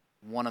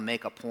want to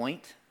make a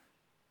point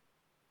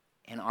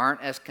and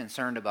aren't as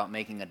concerned about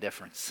making a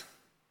difference.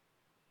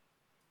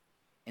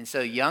 And so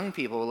young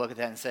people will look at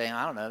that and say,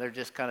 I don't know, they're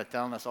just kind of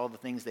telling us all the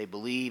things they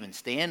believe and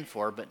stand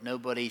for, but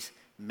nobody's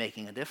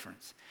making a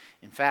difference.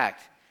 In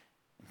fact,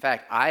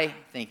 I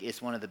think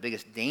it's one of the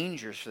biggest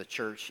dangers for the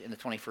church in the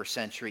 21st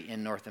century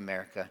in North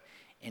America.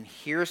 And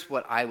here's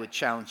what I would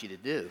challenge you to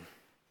do.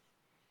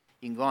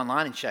 You can go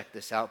online and check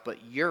this out,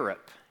 but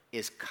Europe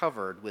is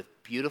covered with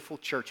beautiful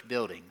church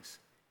buildings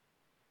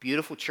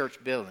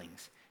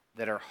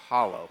that are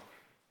hollow,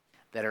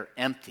 that are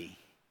empty,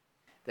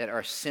 that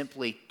are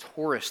simply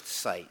tourist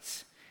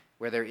sites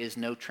where there is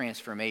no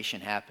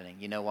transformation happening.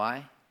 You know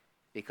why?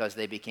 Because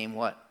they became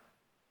what?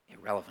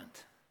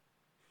 Irrelevant.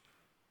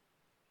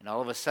 And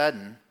all of a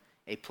sudden,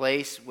 a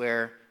place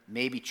where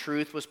maybe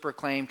truth was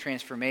proclaimed,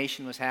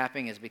 transformation was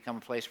happening, has become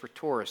a place where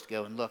tourists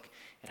go and look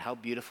at how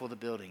beautiful the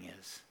building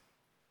is.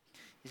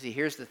 You see,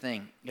 here's the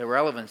thing.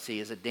 Irrelevancy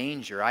is a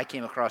danger. I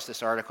came across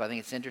this article. I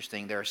think it's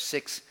interesting. There are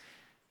 6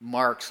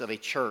 marks of a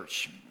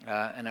church,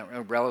 an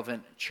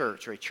irrelevant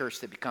church, or a church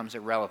that becomes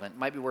irrelevant. It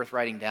might be worth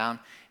writing down,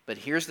 but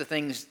here's the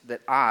things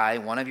that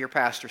one of your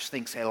pastors,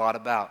 thinks a lot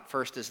about.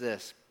 First is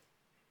this.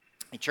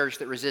 A church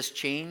that resists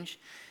change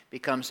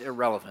becomes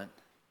irrelevant.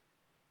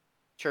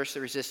 Church that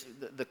resists,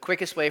 the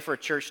quickest way for a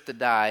church to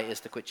die is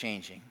to quit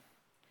changing.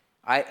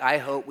 I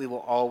hope we will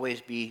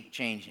always be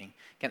changing.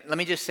 Let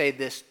me just say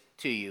this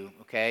to you,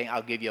 okay?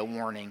 I'll give you a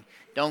warning.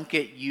 Don't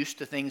get used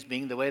to things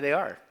being the way they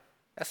are.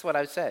 That's what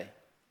I would say.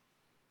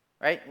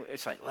 Right?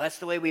 It's like, well, that's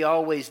the way we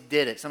always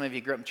did it. Some of you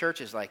grew up in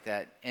churches like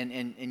that.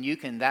 And you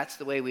can, that's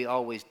the way we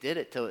always did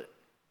it till it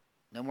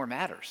no more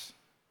matters.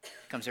 It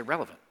becomes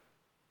irrelevant.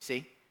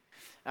 See?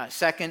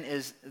 Second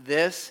is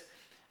this.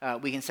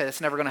 We can say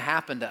that's never going to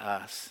happen to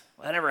us.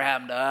 Well, that never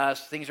happened to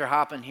us. Things are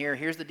hopping here.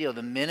 Here's the deal.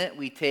 The minute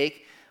we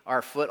take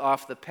our foot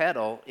off the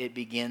pedal, it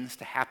begins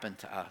to happen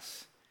to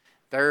us.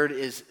 Third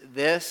is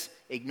this.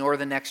 Ignore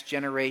the next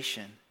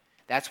generation.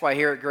 That's why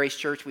here at Grace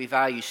Church we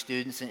value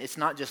students, and it's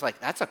not just like,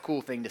 that's a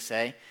cool thing to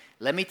say.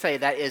 Let me tell you,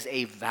 that is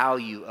a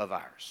value of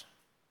ours,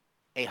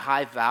 a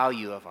high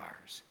value of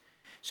ours.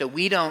 So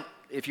we don't,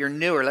 if you're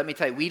newer, let me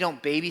tell you, we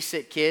don't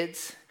babysit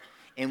kids,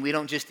 and we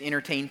don't just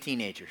entertain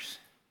teenagers.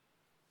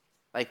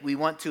 Like, we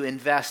want to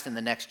invest in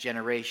the next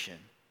generation.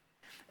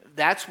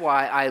 That's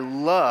why I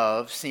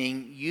love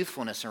seeing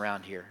youthfulness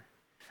around here.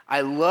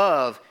 I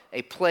love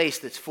a place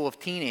that's full of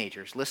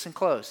teenagers. Listen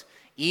close.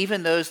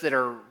 Even those that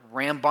are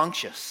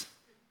rambunctious.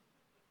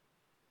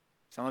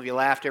 Some of you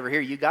laughed over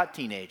here. You got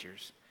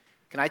teenagers.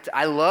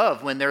 I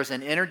love when there's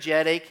an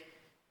energetic,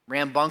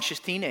 rambunctious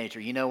teenager.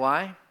 You know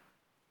why?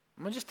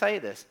 I'm going to just tell you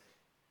this.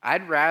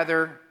 I'd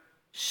rather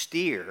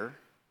steer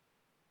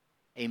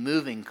a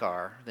moving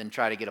car than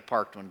try to get a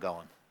parked one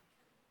going.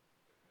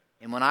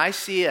 And when I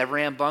see a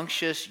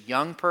rambunctious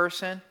young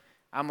person,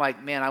 I'm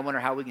like, man, I wonder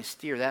how we can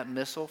steer that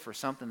missile for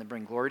something to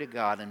bring glory to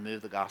God and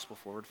move the gospel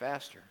forward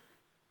faster.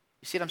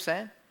 You see what I'm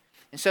saying?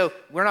 And so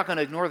we're not going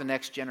to ignore the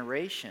next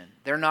generation.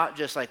 They're not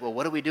just like, well,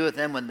 what do we do with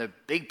them when the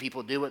big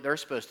people do what they're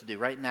supposed to do?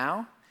 Right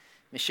now,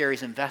 Miss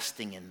Sherry's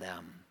investing in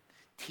them,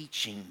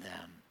 teaching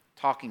them,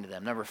 talking to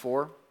them. Number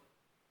 4,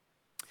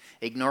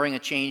 ignoring a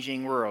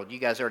changing world. You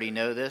guys already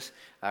know this.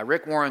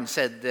 Rick Warren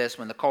said this: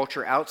 when the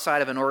culture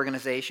outside of an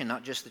organization,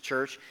 not just the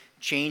church,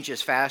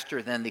 changes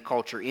faster than the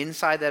culture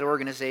inside that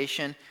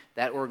organization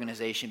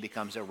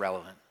becomes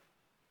irrelevant.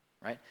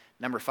 Right?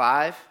 Number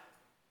 5,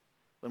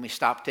 when we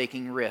stop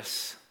taking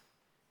risks.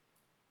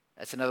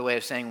 That's another way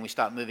of saying when we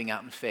stop moving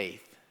out in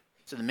faith.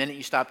 So the minute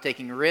you stop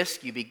taking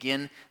risk, you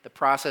begin the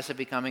process of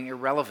becoming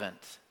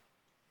irrelevant.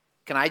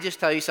 Can I just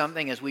tell you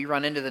something? As we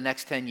run into the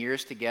next 10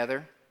 years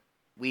together,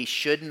 we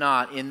should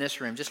not, in this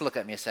room, just look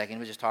at me a second,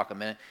 we'll just talk a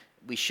minute,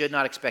 we should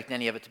not expect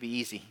any of it to be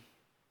easy.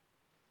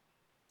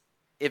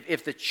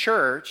 If the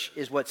church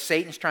is what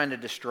Satan's trying to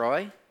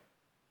destroy,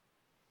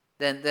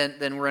 then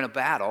we're in a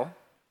battle,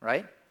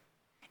 right?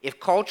 If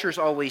culture's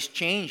always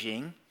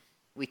changing,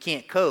 we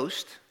can't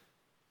coast,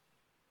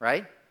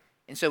 right?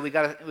 And so we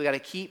got to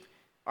keep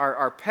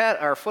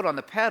our foot on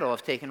the pedal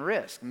of taking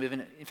risk,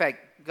 moving. In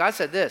fact, God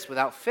said this: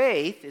 without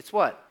faith, it's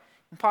what?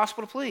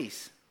 Impossible to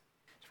please.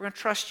 So we're going to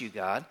trust you,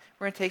 God.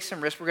 We're going to take some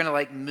risk. We're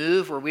going to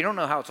move where we don't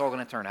know how it's all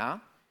going to turn out.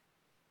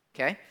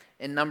 Okay?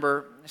 And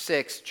number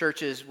 6,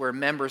 churches where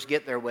members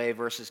get their way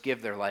versus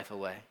give their life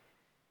away.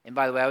 And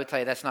by the way, I would tell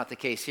you that's not the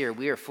case here.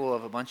 We are full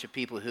of a bunch of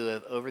people who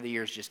have, over the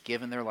years, just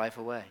given their life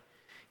away.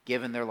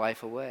 Given their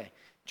life away.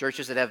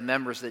 Churches that have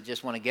members that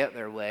just want to get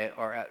their way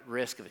are at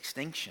risk of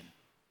extinction,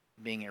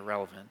 being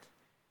irrelevant.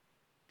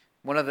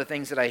 One of the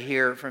things that I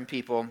hear from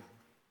people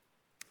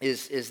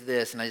is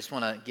this, and I just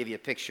want to give you a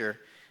picture.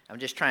 I'm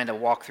just trying to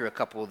walk through a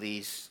couple of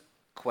these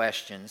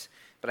questions.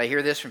 But I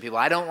hear this from people: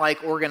 I don't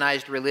like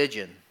organized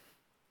religion.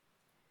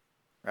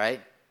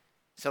 Right?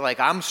 So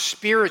I'm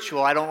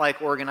spiritual, I don't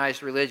like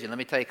organized religion. Let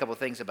me tell you a couple of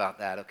things about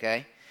that,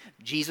 okay?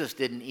 Jesus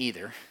didn't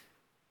either.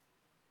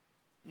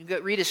 You go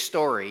read his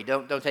story.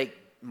 Don't take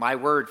my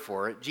word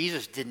for it.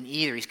 Jesus didn't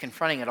either. He's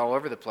confronting it all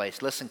over the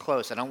place. Listen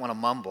close. I don't want to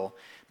mumble.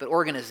 But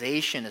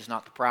organization is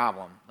not the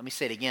problem. Let me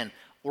say it again.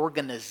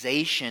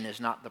 Organization is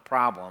not the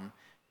problem.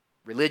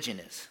 Religion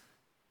is.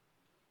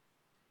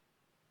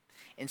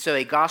 And so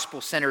a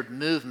gospel-centered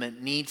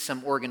movement needs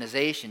some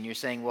organization. You're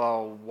saying,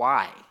 well,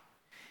 why?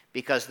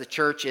 Because the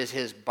church is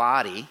his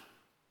body,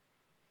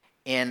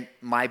 and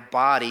my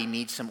body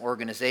needs some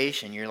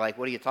organization. You're like,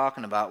 what are you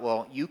talking about?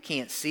 Well, you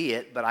can't see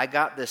it, but I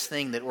got this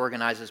thing that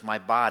organizes my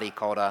body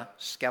called a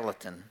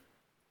skeleton.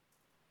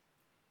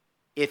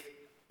 If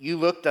you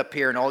looked up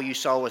here and all you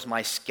saw was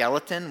my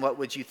skeleton, what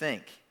would you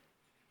think?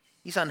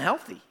 He's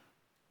unhealthy.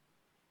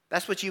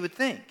 That's what you would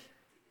think.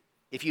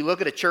 If you look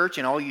at a church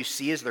and all you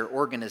see is their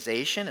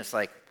organization, it's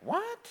like,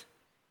 what?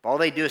 All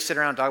they do is sit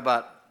around and talk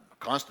about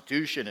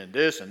Constitution and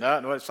this and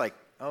that. And it's like,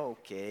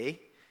 okay.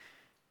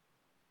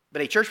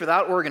 But a church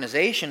without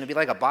organization would be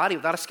like a body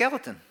without a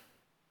skeleton.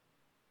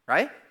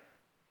 Right?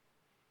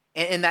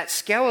 And that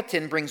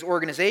skeleton brings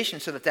organization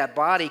so that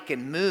body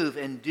can move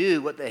and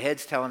do what the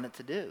head's telling it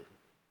to do.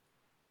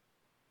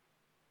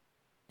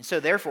 And so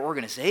therefore,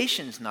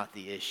 organization is not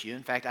the issue.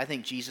 In fact, I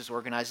think Jesus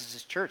organizes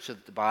his church so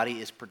that the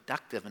body is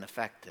productive and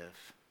effective.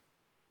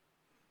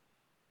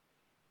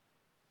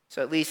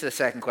 So it leads to the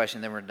second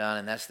question, then we're done,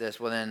 and that's this.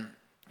 Well then,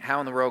 how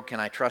in the world can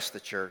I trust the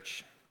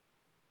church?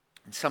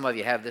 And some of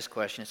you have this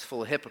question. It's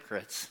full of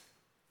hypocrites.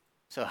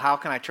 So how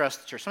can I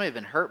trust the church? Some of you have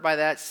been hurt by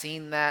that,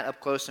 seen that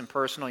up close and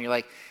personal. And you're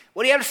like,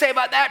 what do you have to say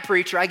about that,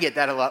 preacher? I get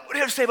that a lot. What do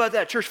you have to say about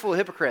that? Church full of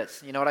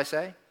hypocrites. You know what I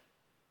say?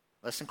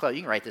 Listen close.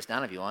 You can write this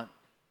down if you want.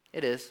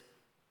 It is.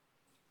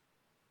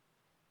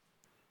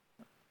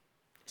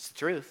 It's the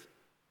truth.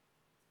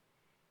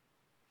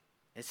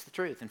 It's the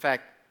truth. In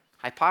fact,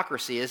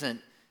 hypocrisy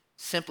isn't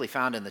simply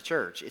found in the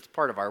church. It's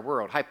part of our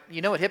world.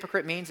 You know what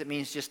hypocrite means? It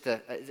means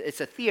it's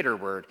a theater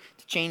word,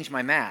 to change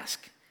my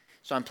mask.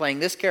 So I'm playing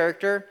this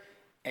character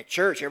at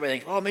church. Everybody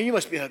thinks, oh man, you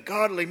must be a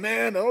godly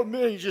man. Oh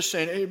man, you're just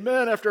saying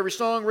amen after every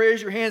song,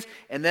 raise your hands,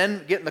 and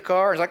then get in the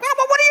car and it's like, oh,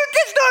 but what are your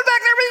kids doing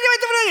back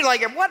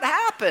there? Like, what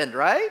happened,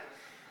 right?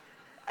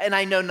 And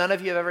I know none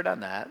of you have ever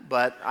done that,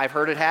 but I've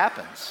heard it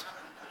happens.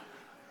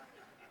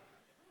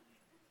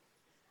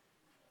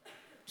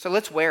 So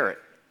let's wear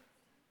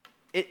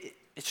it.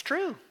 It's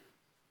true.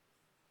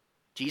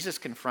 Jesus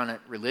confronted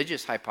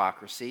religious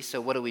hypocrisy.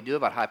 So what do we do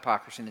about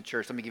hypocrisy in the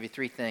church? Let me give you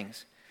 3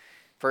 things.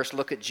 First,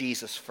 look at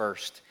Jesus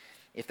first.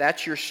 If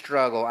that's your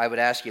struggle, I would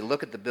ask you,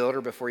 look at the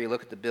builder before you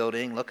look at the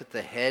building. Look at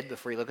the head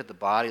before you look at the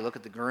body. Look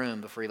at the groom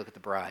before you look at the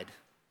bride.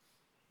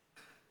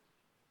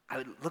 I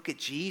would look at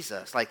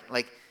Jesus. Like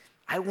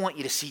I want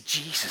you to see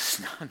Jesus,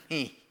 not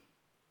me.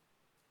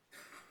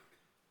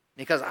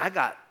 Because I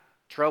got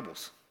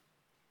troubles.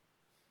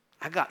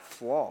 I got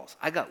flaws.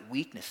 I got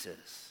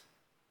weaknesses.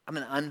 I'm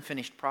an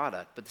unfinished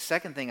product. But the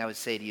second thing I would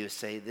say to you is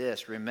say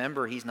this.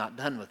 Remember, he's not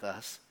done with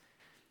us.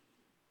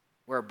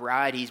 We're a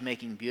bride he's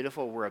making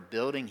beautiful. We're a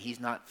building he's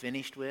not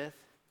finished with.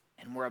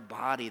 And we're a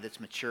body that's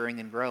maturing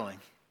and growing.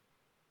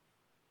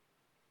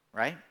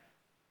 Right?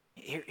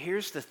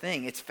 Here's the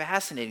thing. It's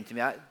fascinating to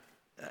me.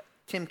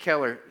 Tim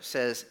Keller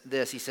says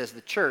this. He says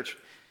the church,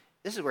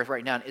 this is where it's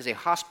written down, is a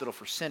hospital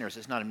for sinners.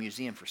 It's not a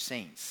museum for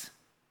saints.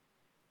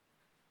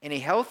 In a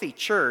healthy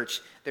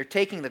church, they're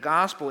taking the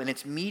gospel and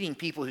it's meeting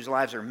people whose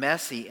lives are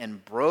messy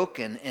and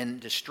broken and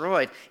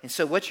destroyed. And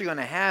so what you're going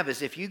to have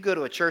is if you go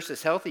to a church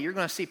that's healthy, you're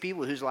going to see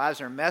people whose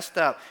lives are messed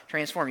up,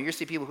 transformed. You're going to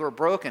see people who are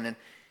broken. And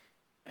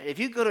if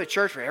you go to a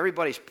church where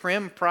everybody's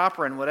prim,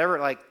 proper, and whatever,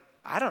 like,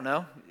 I don't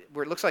know,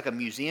 where it looks like a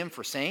museum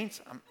for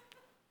saints,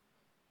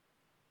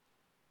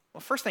 well,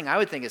 first thing I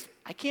would think is,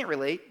 I can't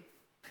relate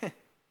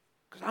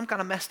because I'm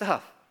kind of messed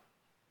up.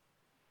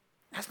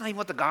 That's not even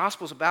what the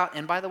gospel's about.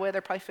 And by the way,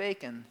 they're probably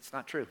fake and it's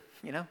not true,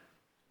 you know?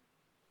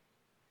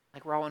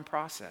 Like we're all in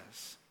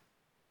process.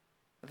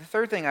 But the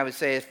third thing I would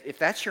say, if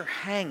that's your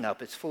hang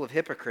up, it's full of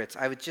hypocrites,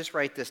 I would just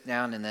write this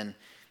down and then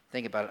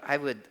think about it. I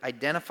would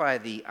identify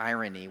the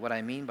irony. What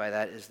I mean by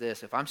that is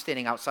this. If I'm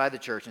standing outside the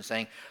church and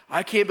saying,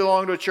 I can't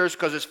belong to a church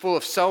because it's full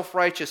of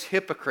self-righteous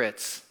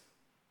hypocrites.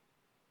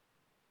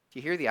 Do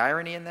you hear the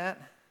irony in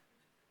that?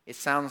 It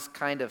sounds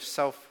kind of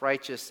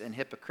self-righteous and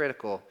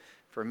hypocritical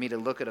for me to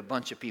look at a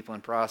bunch of people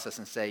in process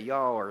and say,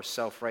 y'all are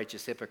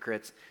self-righteous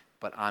hypocrites,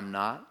 but I'm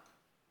not.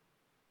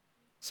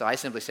 So I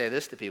simply say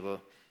this to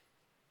people.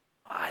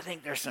 I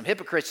think there's some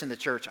hypocrites in the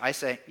church. I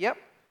say, yep,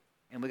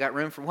 and we got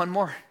room for one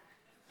more.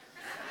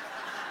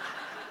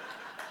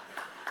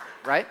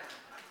 Right?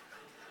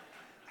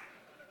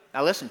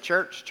 Now listen,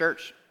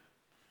 church,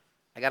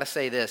 I got to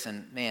say this,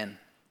 and man,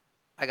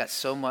 I got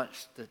so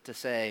much to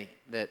say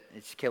that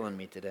it's killing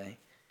me today.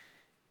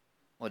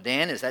 Well,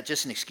 Dan, is that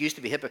just an excuse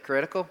to be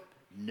hypocritical?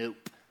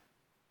 Nope.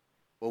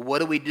 Well, what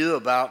do we do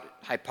about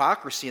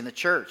hypocrisy in the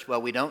church?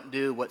 Well, we don't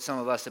do what some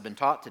of us have been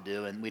taught to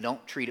do, and we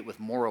don't treat it with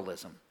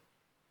moralism.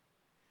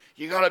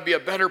 You got to be a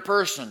better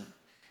person.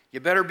 You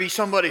better be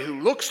somebody who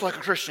looks like a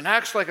Christian,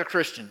 acts like a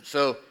Christian.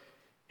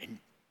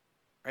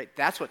 Right?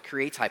 That's what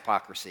creates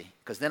hypocrisy,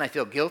 because then I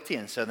feel guilty,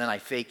 and so then I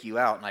fake you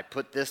out, and I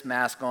put this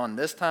mask on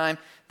this time,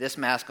 this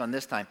mask on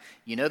this time.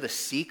 You know the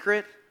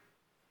secret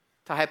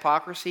to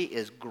hypocrisy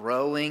is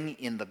growing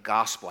in the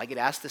gospel. I get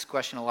asked this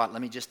question a lot.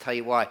 Let me just tell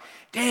you why.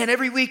 Dan,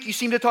 every week you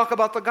seem to talk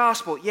about the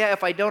gospel. Yeah,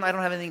 if I don't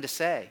have anything to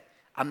say.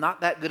 I'm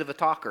not that good of a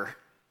talker.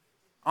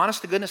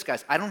 Honest to goodness,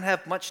 guys, I don't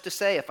have much to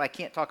say if I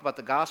can't talk about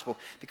the gospel,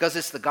 because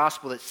it's the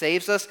gospel that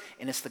saves us,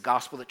 and it's the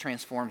gospel that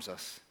transforms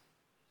us.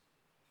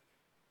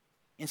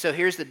 And so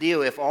here's the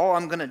deal. If all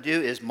I'm going to do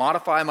is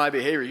modify my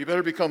behavior, you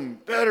better become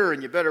better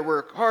and you better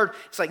work hard.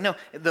 It's like, no,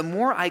 the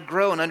more I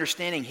grow in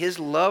understanding his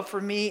love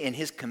for me and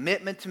his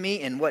commitment to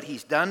me and what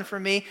he's done for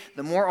me,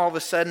 the more all of a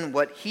sudden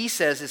what he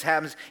says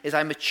happens is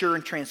I mature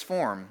and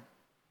transform.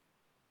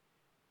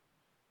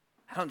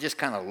 I don't just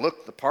kind of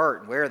look the part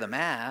and wear the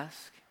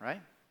mask,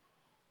 right?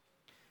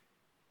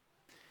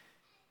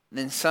 And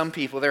then some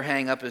people, their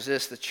hang up is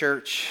this: the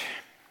church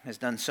has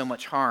done so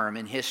much harm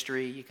in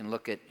history. You can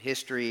look at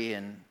history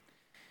and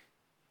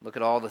look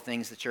at all the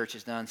things the church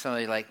has done.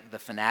 Somebody like the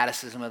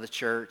fanaticism of the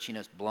church,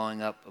 it's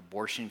blowing up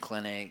abortion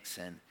clinics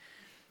and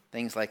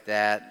things like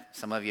that.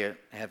 Some of you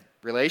have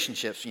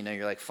relationships,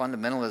 you're like,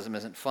 fundamentalism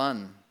isn't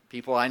fun.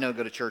 People I know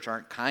go to church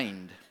aren't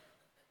kind.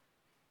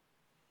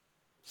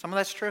 Some of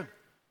that's true.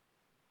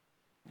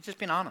 I'm just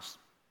being honest.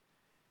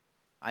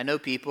 I know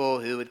people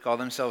who would call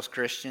themselves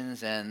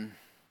Christians and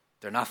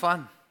they're not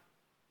fun.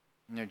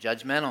 And they're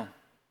judgmental.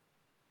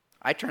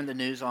 I turn the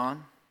news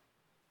on.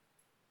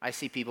 I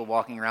see people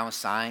walking around with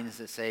signs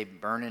that say,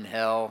 burn in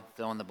hell,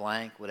 fill in the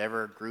blank,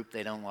 whatever group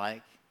they don't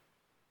like.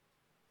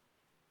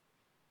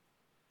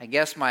 I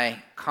guess my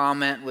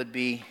comment would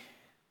be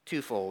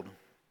twofold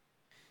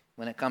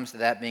when it comes to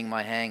that being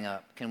my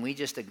hang-up. Can we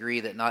just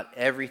agree that not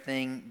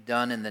everything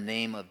done in the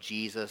name of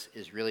Jesus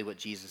is really what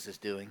Jesus is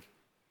doing?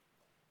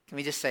 Can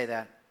we just say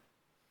that?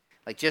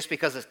 Like, just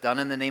because it's done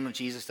in the name of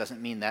Jesus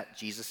doesn't mean that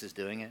Jesus is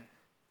doing it.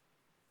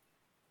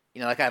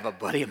 Like I have a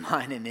buddy of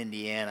mine in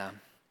Indiana.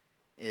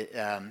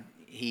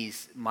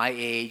 He's my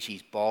age.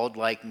 He's bald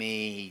like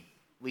me.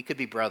 We could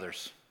be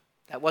brothers.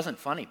 That wasn't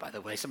funny, by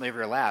the way. Somebody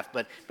ever laughed,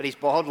 but he's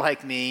bald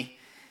like me.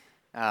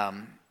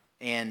 So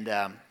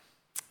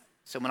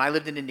when I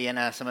lived in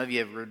Indiana, some of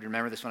you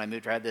remember this when I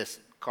moved here. I had this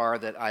car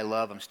that I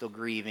love. I'm still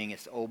grieving.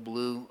 It's the old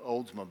blue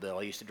Oldsmobile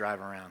I used to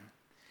drive around.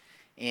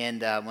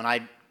 And when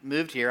I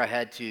moved here, I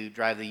had to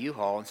drive the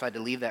U-Haul, and so I had to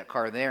leave that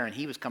car there, and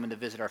he was coming to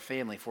visit our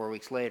family 4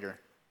 weeks later.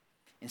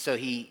 And so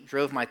he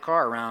drove my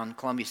car around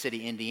Columbia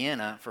City,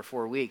 Indiana for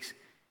 4 weeks.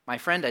 My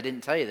friend, I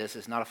didn't tell you this,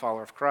 is not a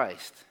follower of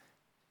Christ.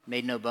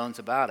 Made no bones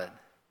about it.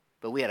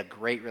 But we had a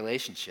great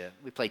relationship.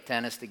 We played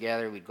tennis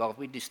together, we'd golf,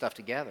 we'd do stuff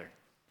together.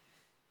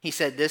 He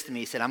said this to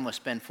me, he said, I'm going to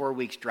spend 4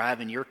 weeks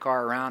driving your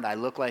car around. I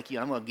look like you.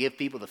 I'm going to give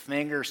people the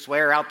finger,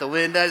 swear out the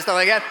window, stuff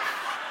like that.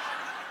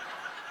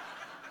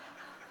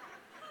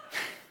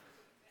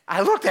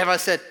 I looked at him, I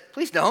said,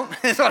 please don't.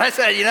 That's what I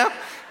said,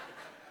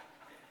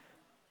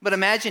 But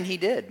imagine he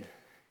did.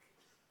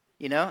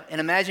 And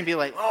imagine people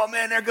like, oh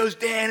man, there goes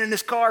Dan in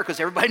his car, because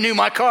everybody knew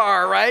my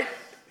car, right?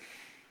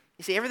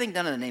 You see, everything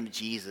done in the name of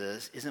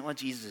Jesus isn't what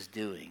Jesus is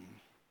doing.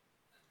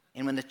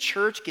 And when the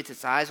church gets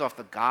its eyes off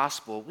the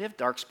gospel, we have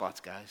dark spots,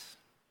 guys.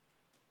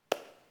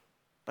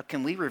 But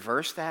can we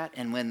reverse that?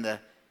 And when the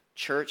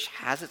church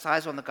has its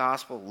eyes on the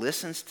gospel,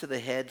 listens to the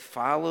head,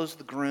 follows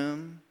the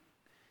groom,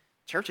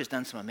 church has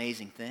done some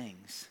amazing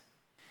things.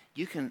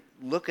 You can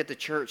look at the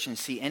church and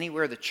see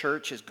anywhere the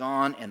church has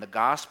gone and the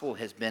gospel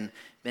has been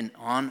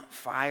on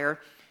fire.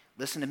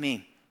 Listen to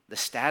me. The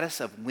status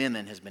of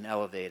women has been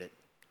elevated.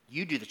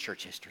 You do the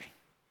church history.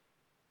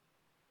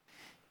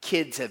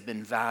 Kids have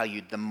been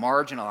valued. The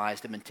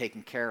marginalized have been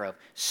taken care of.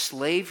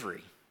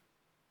 Slavery.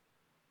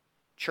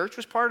 Church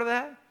was part of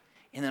that.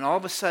 And then all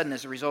of a sudden,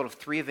 as a result of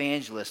 3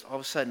 evangelists, all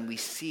of a sudden we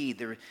see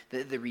the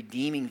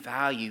redeeming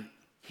value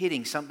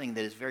hitting something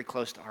that is very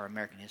close to our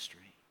American history.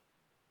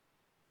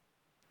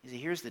 You see,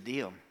 here's the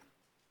deal.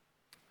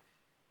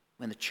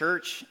 When the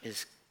church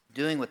is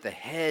doing what the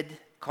head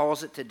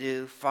calls it to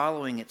do,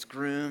 following its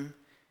groom,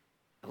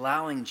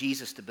 allowing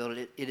Jesus to build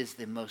it, it is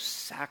the most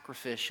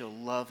sacrificial,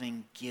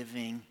 loving,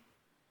 giving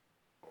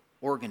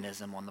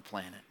organism on the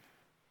planet.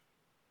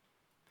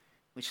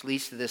 Which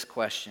leads to this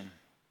question.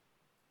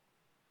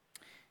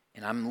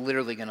 And I'm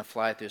literally going to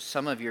fly through.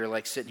 Some of you are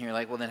like sitting here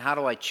like, well, then how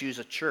do I choose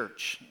a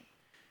church?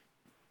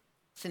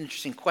 It's an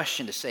interesting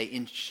question to say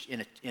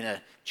in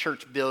a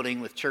church building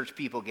with church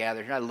people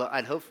gathered.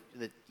 I'd hope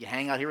that you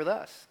hang out here with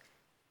us.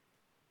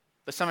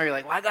 But some of you are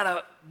like, well, I got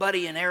a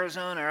buddy in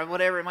Arizona or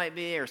whatever it might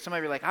be. Or some of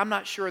you are like, I'm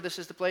not sure this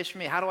is the place for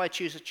me. How do I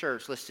choose a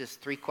church? Let's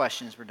just 3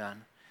 questions, we're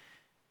done.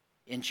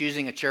 In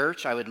choosing a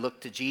church, I would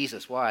look to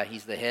Jesus. Why?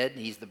 He's the head,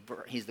 he's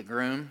the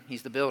groom,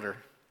 he's the builder.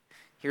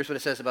 Here's what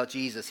it says about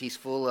Jesus. He's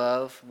full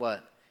of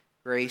what?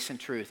 Grace and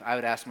truth. I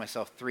would ask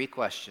myself 3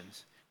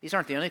 questions. These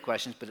aren't the only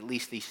questions, but at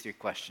least these 3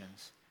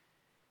 questions.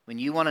 When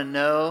you want to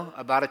know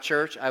about a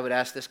church, I would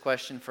ask this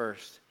question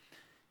first.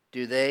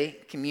 Do they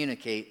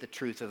communicate the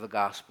truth of the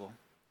gospel?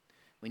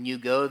 When you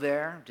go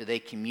there, do they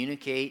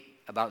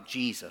communicate about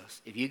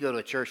Jesus? If you go to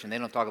a church and they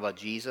don't talk about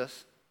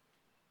Jesus,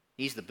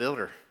 he's the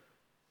builder.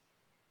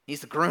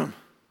 He's the groom.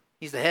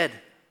 He's the head.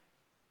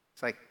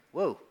 It's like,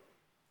 whoa.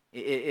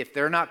 If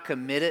they're not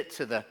committed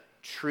to the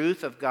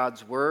truth of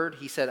God's word,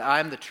 he said,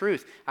 I'm the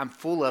truth. I'm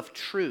full of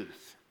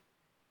truth.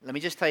 Let me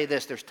just tell you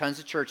this. There's tons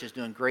of churches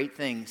doing great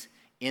things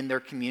in their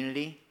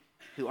community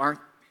who aren't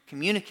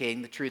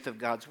communicating the truth of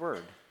God's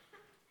word.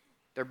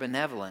 They're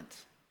benevolent.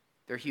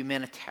 They're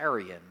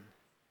humanitarian.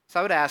 So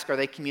I would ask, are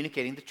they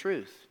communicating the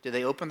truth? Do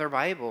they open their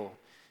Bible?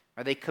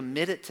 Are they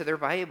committed to their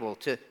Bible,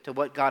 to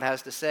what God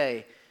has to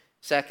say?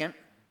 Second,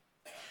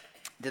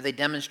 do they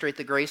demonstrate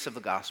the grace of the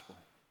gospel?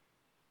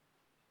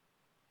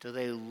 Do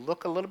they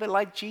look a little bit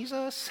like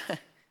Jesus?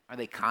 Are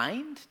they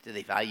kind? Do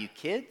they value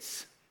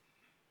kids?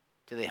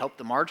 Do they help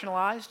the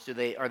marginalized?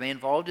 Are they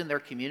involved in their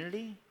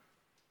community?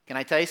 Can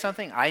I tell you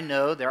something? I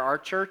know there are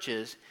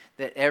churches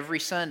that every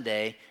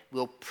Sunday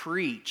will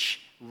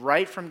preach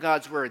right from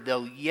God's word.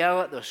 They'll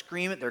yell it, they'll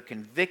scream it, they're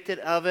convicted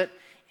of it,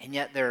 and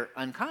yet they're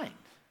unkind.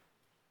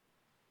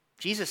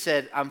 Jesus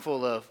said, I'm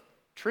full of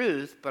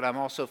truth, but I'm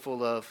also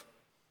full of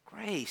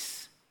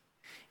grace.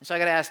 And so I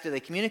got to ask, do they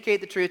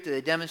communicate the truth? Do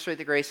they demonstrate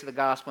the grace of the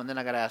gospel? And then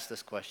I got to ask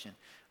this question.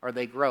 Are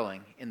they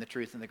growing in the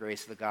truth and the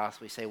grace of the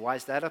gospel? You say, why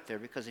is that up there?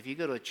 Because if you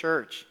go to a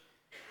church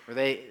where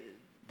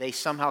they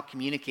somehow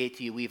communicate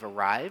to you, we've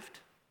arrived,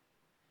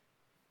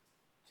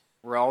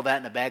 we're all that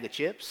in a bag of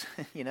chips,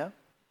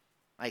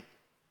 like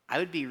I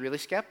would be really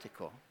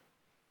skeptical.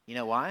 You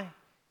know why?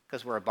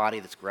 Because we're a body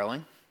that's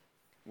growing.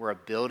 We're a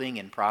building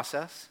in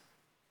process.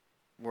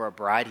 We're a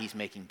bride he's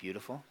making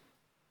beautiful.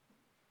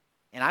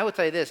 And I would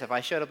tell you this, if I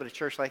showed up at a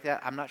church like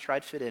that, I'm not sure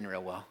I'd fit in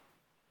real well.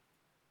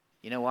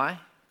 You know why?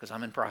 Because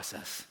I'm in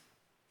process.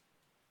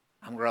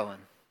 I'm growing.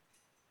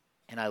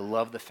 And I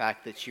love the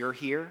fact that you're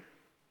here,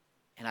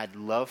 and I'd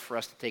love for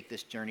us to take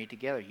this journey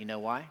together. You know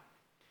why?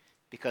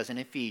 Because in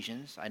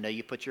Ephesians, I know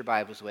you put your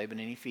Bibles away, but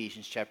in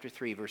Ephesians chapter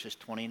 3, verses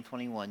 20 and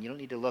 21, you don't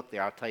need to look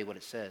there. I'll tell you what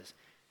it says.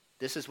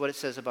 This is what it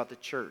says about the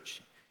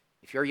church.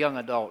 If you're a young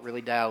adult,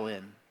 really dial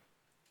in.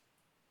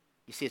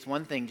 You see, it's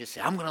one thing just say,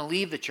 I'm going to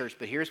leave the church,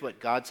 but here's what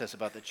God says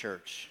about the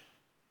church.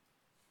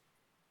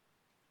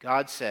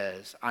 God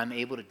says, I'm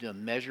able to do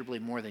immeasurably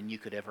more than you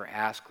could ever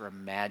ask or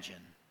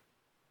imagine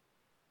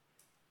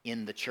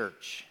in the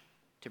church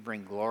to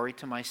bring glory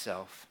to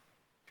myself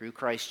through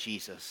Christ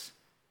Jesus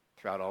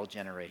throughout all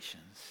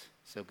generations.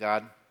 So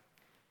God,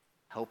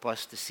 help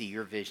us to see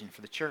your vision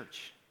for the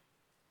church.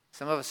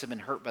 Some of us have been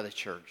hurt by the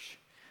church.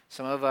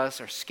 Some of us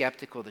are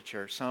skeptical of the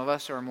church. Some of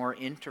us are more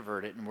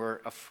introverted and we're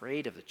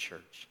afraid of the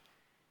church.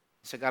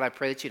 So God, I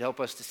pray that you'd help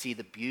us to see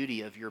the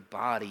beauty of your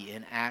body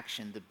in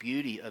action, the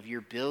beauty of your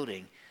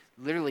building,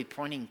 literally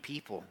pointing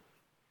people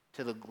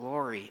to the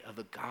glory of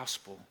the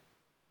gospel.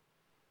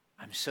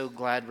 I'm so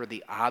glad we're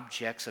the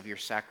objects of your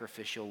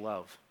sacrificial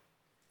love.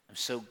 I'm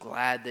so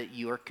glad that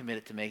you are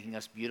committed to making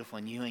us beautiful,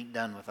 and you ain't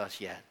done with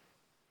us yet.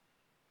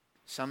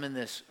 Some in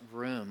this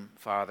room,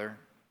 Father,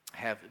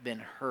 have been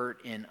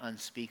hurt in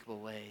unspeakable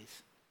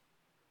ways.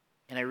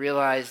 And I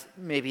realize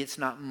maybe it's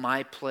not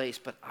my place,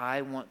 but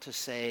I want to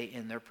say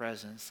in their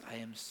presence, I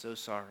am so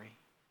sorry.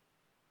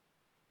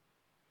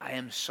 I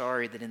am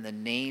sorry that in the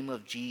name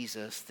of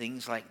Jesus,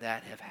 things like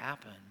that have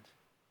happened.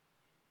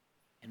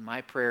 And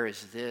my prayer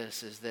is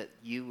this, is that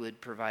you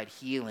would provide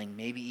healing,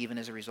 maybe even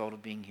as a result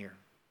of being here.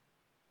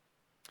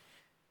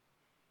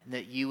 And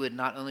that you would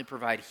not only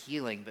provide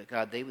healing, but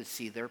God, they would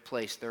see their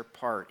place, their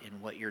part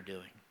in what you're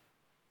doing.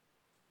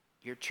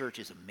 Your church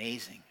is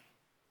amazing.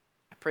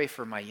 I pray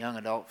for my young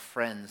adult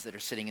friends that are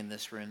sitting in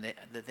this room,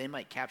 that they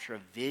might capture a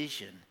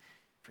vision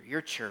for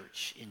your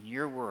church in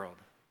your world,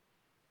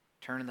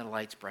 turning the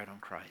lights bright on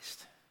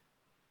Christ.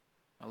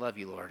 I love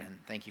you, Lord, and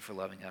thank you for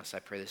loving us. I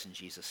pray this in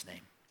Jesus'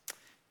 name.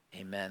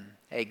 Amen.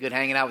 Hey, good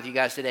hanging out with you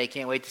guys today.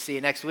 Can't wait to see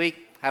you next week.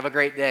 Have a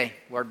great day.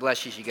 Lord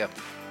bless you as you go.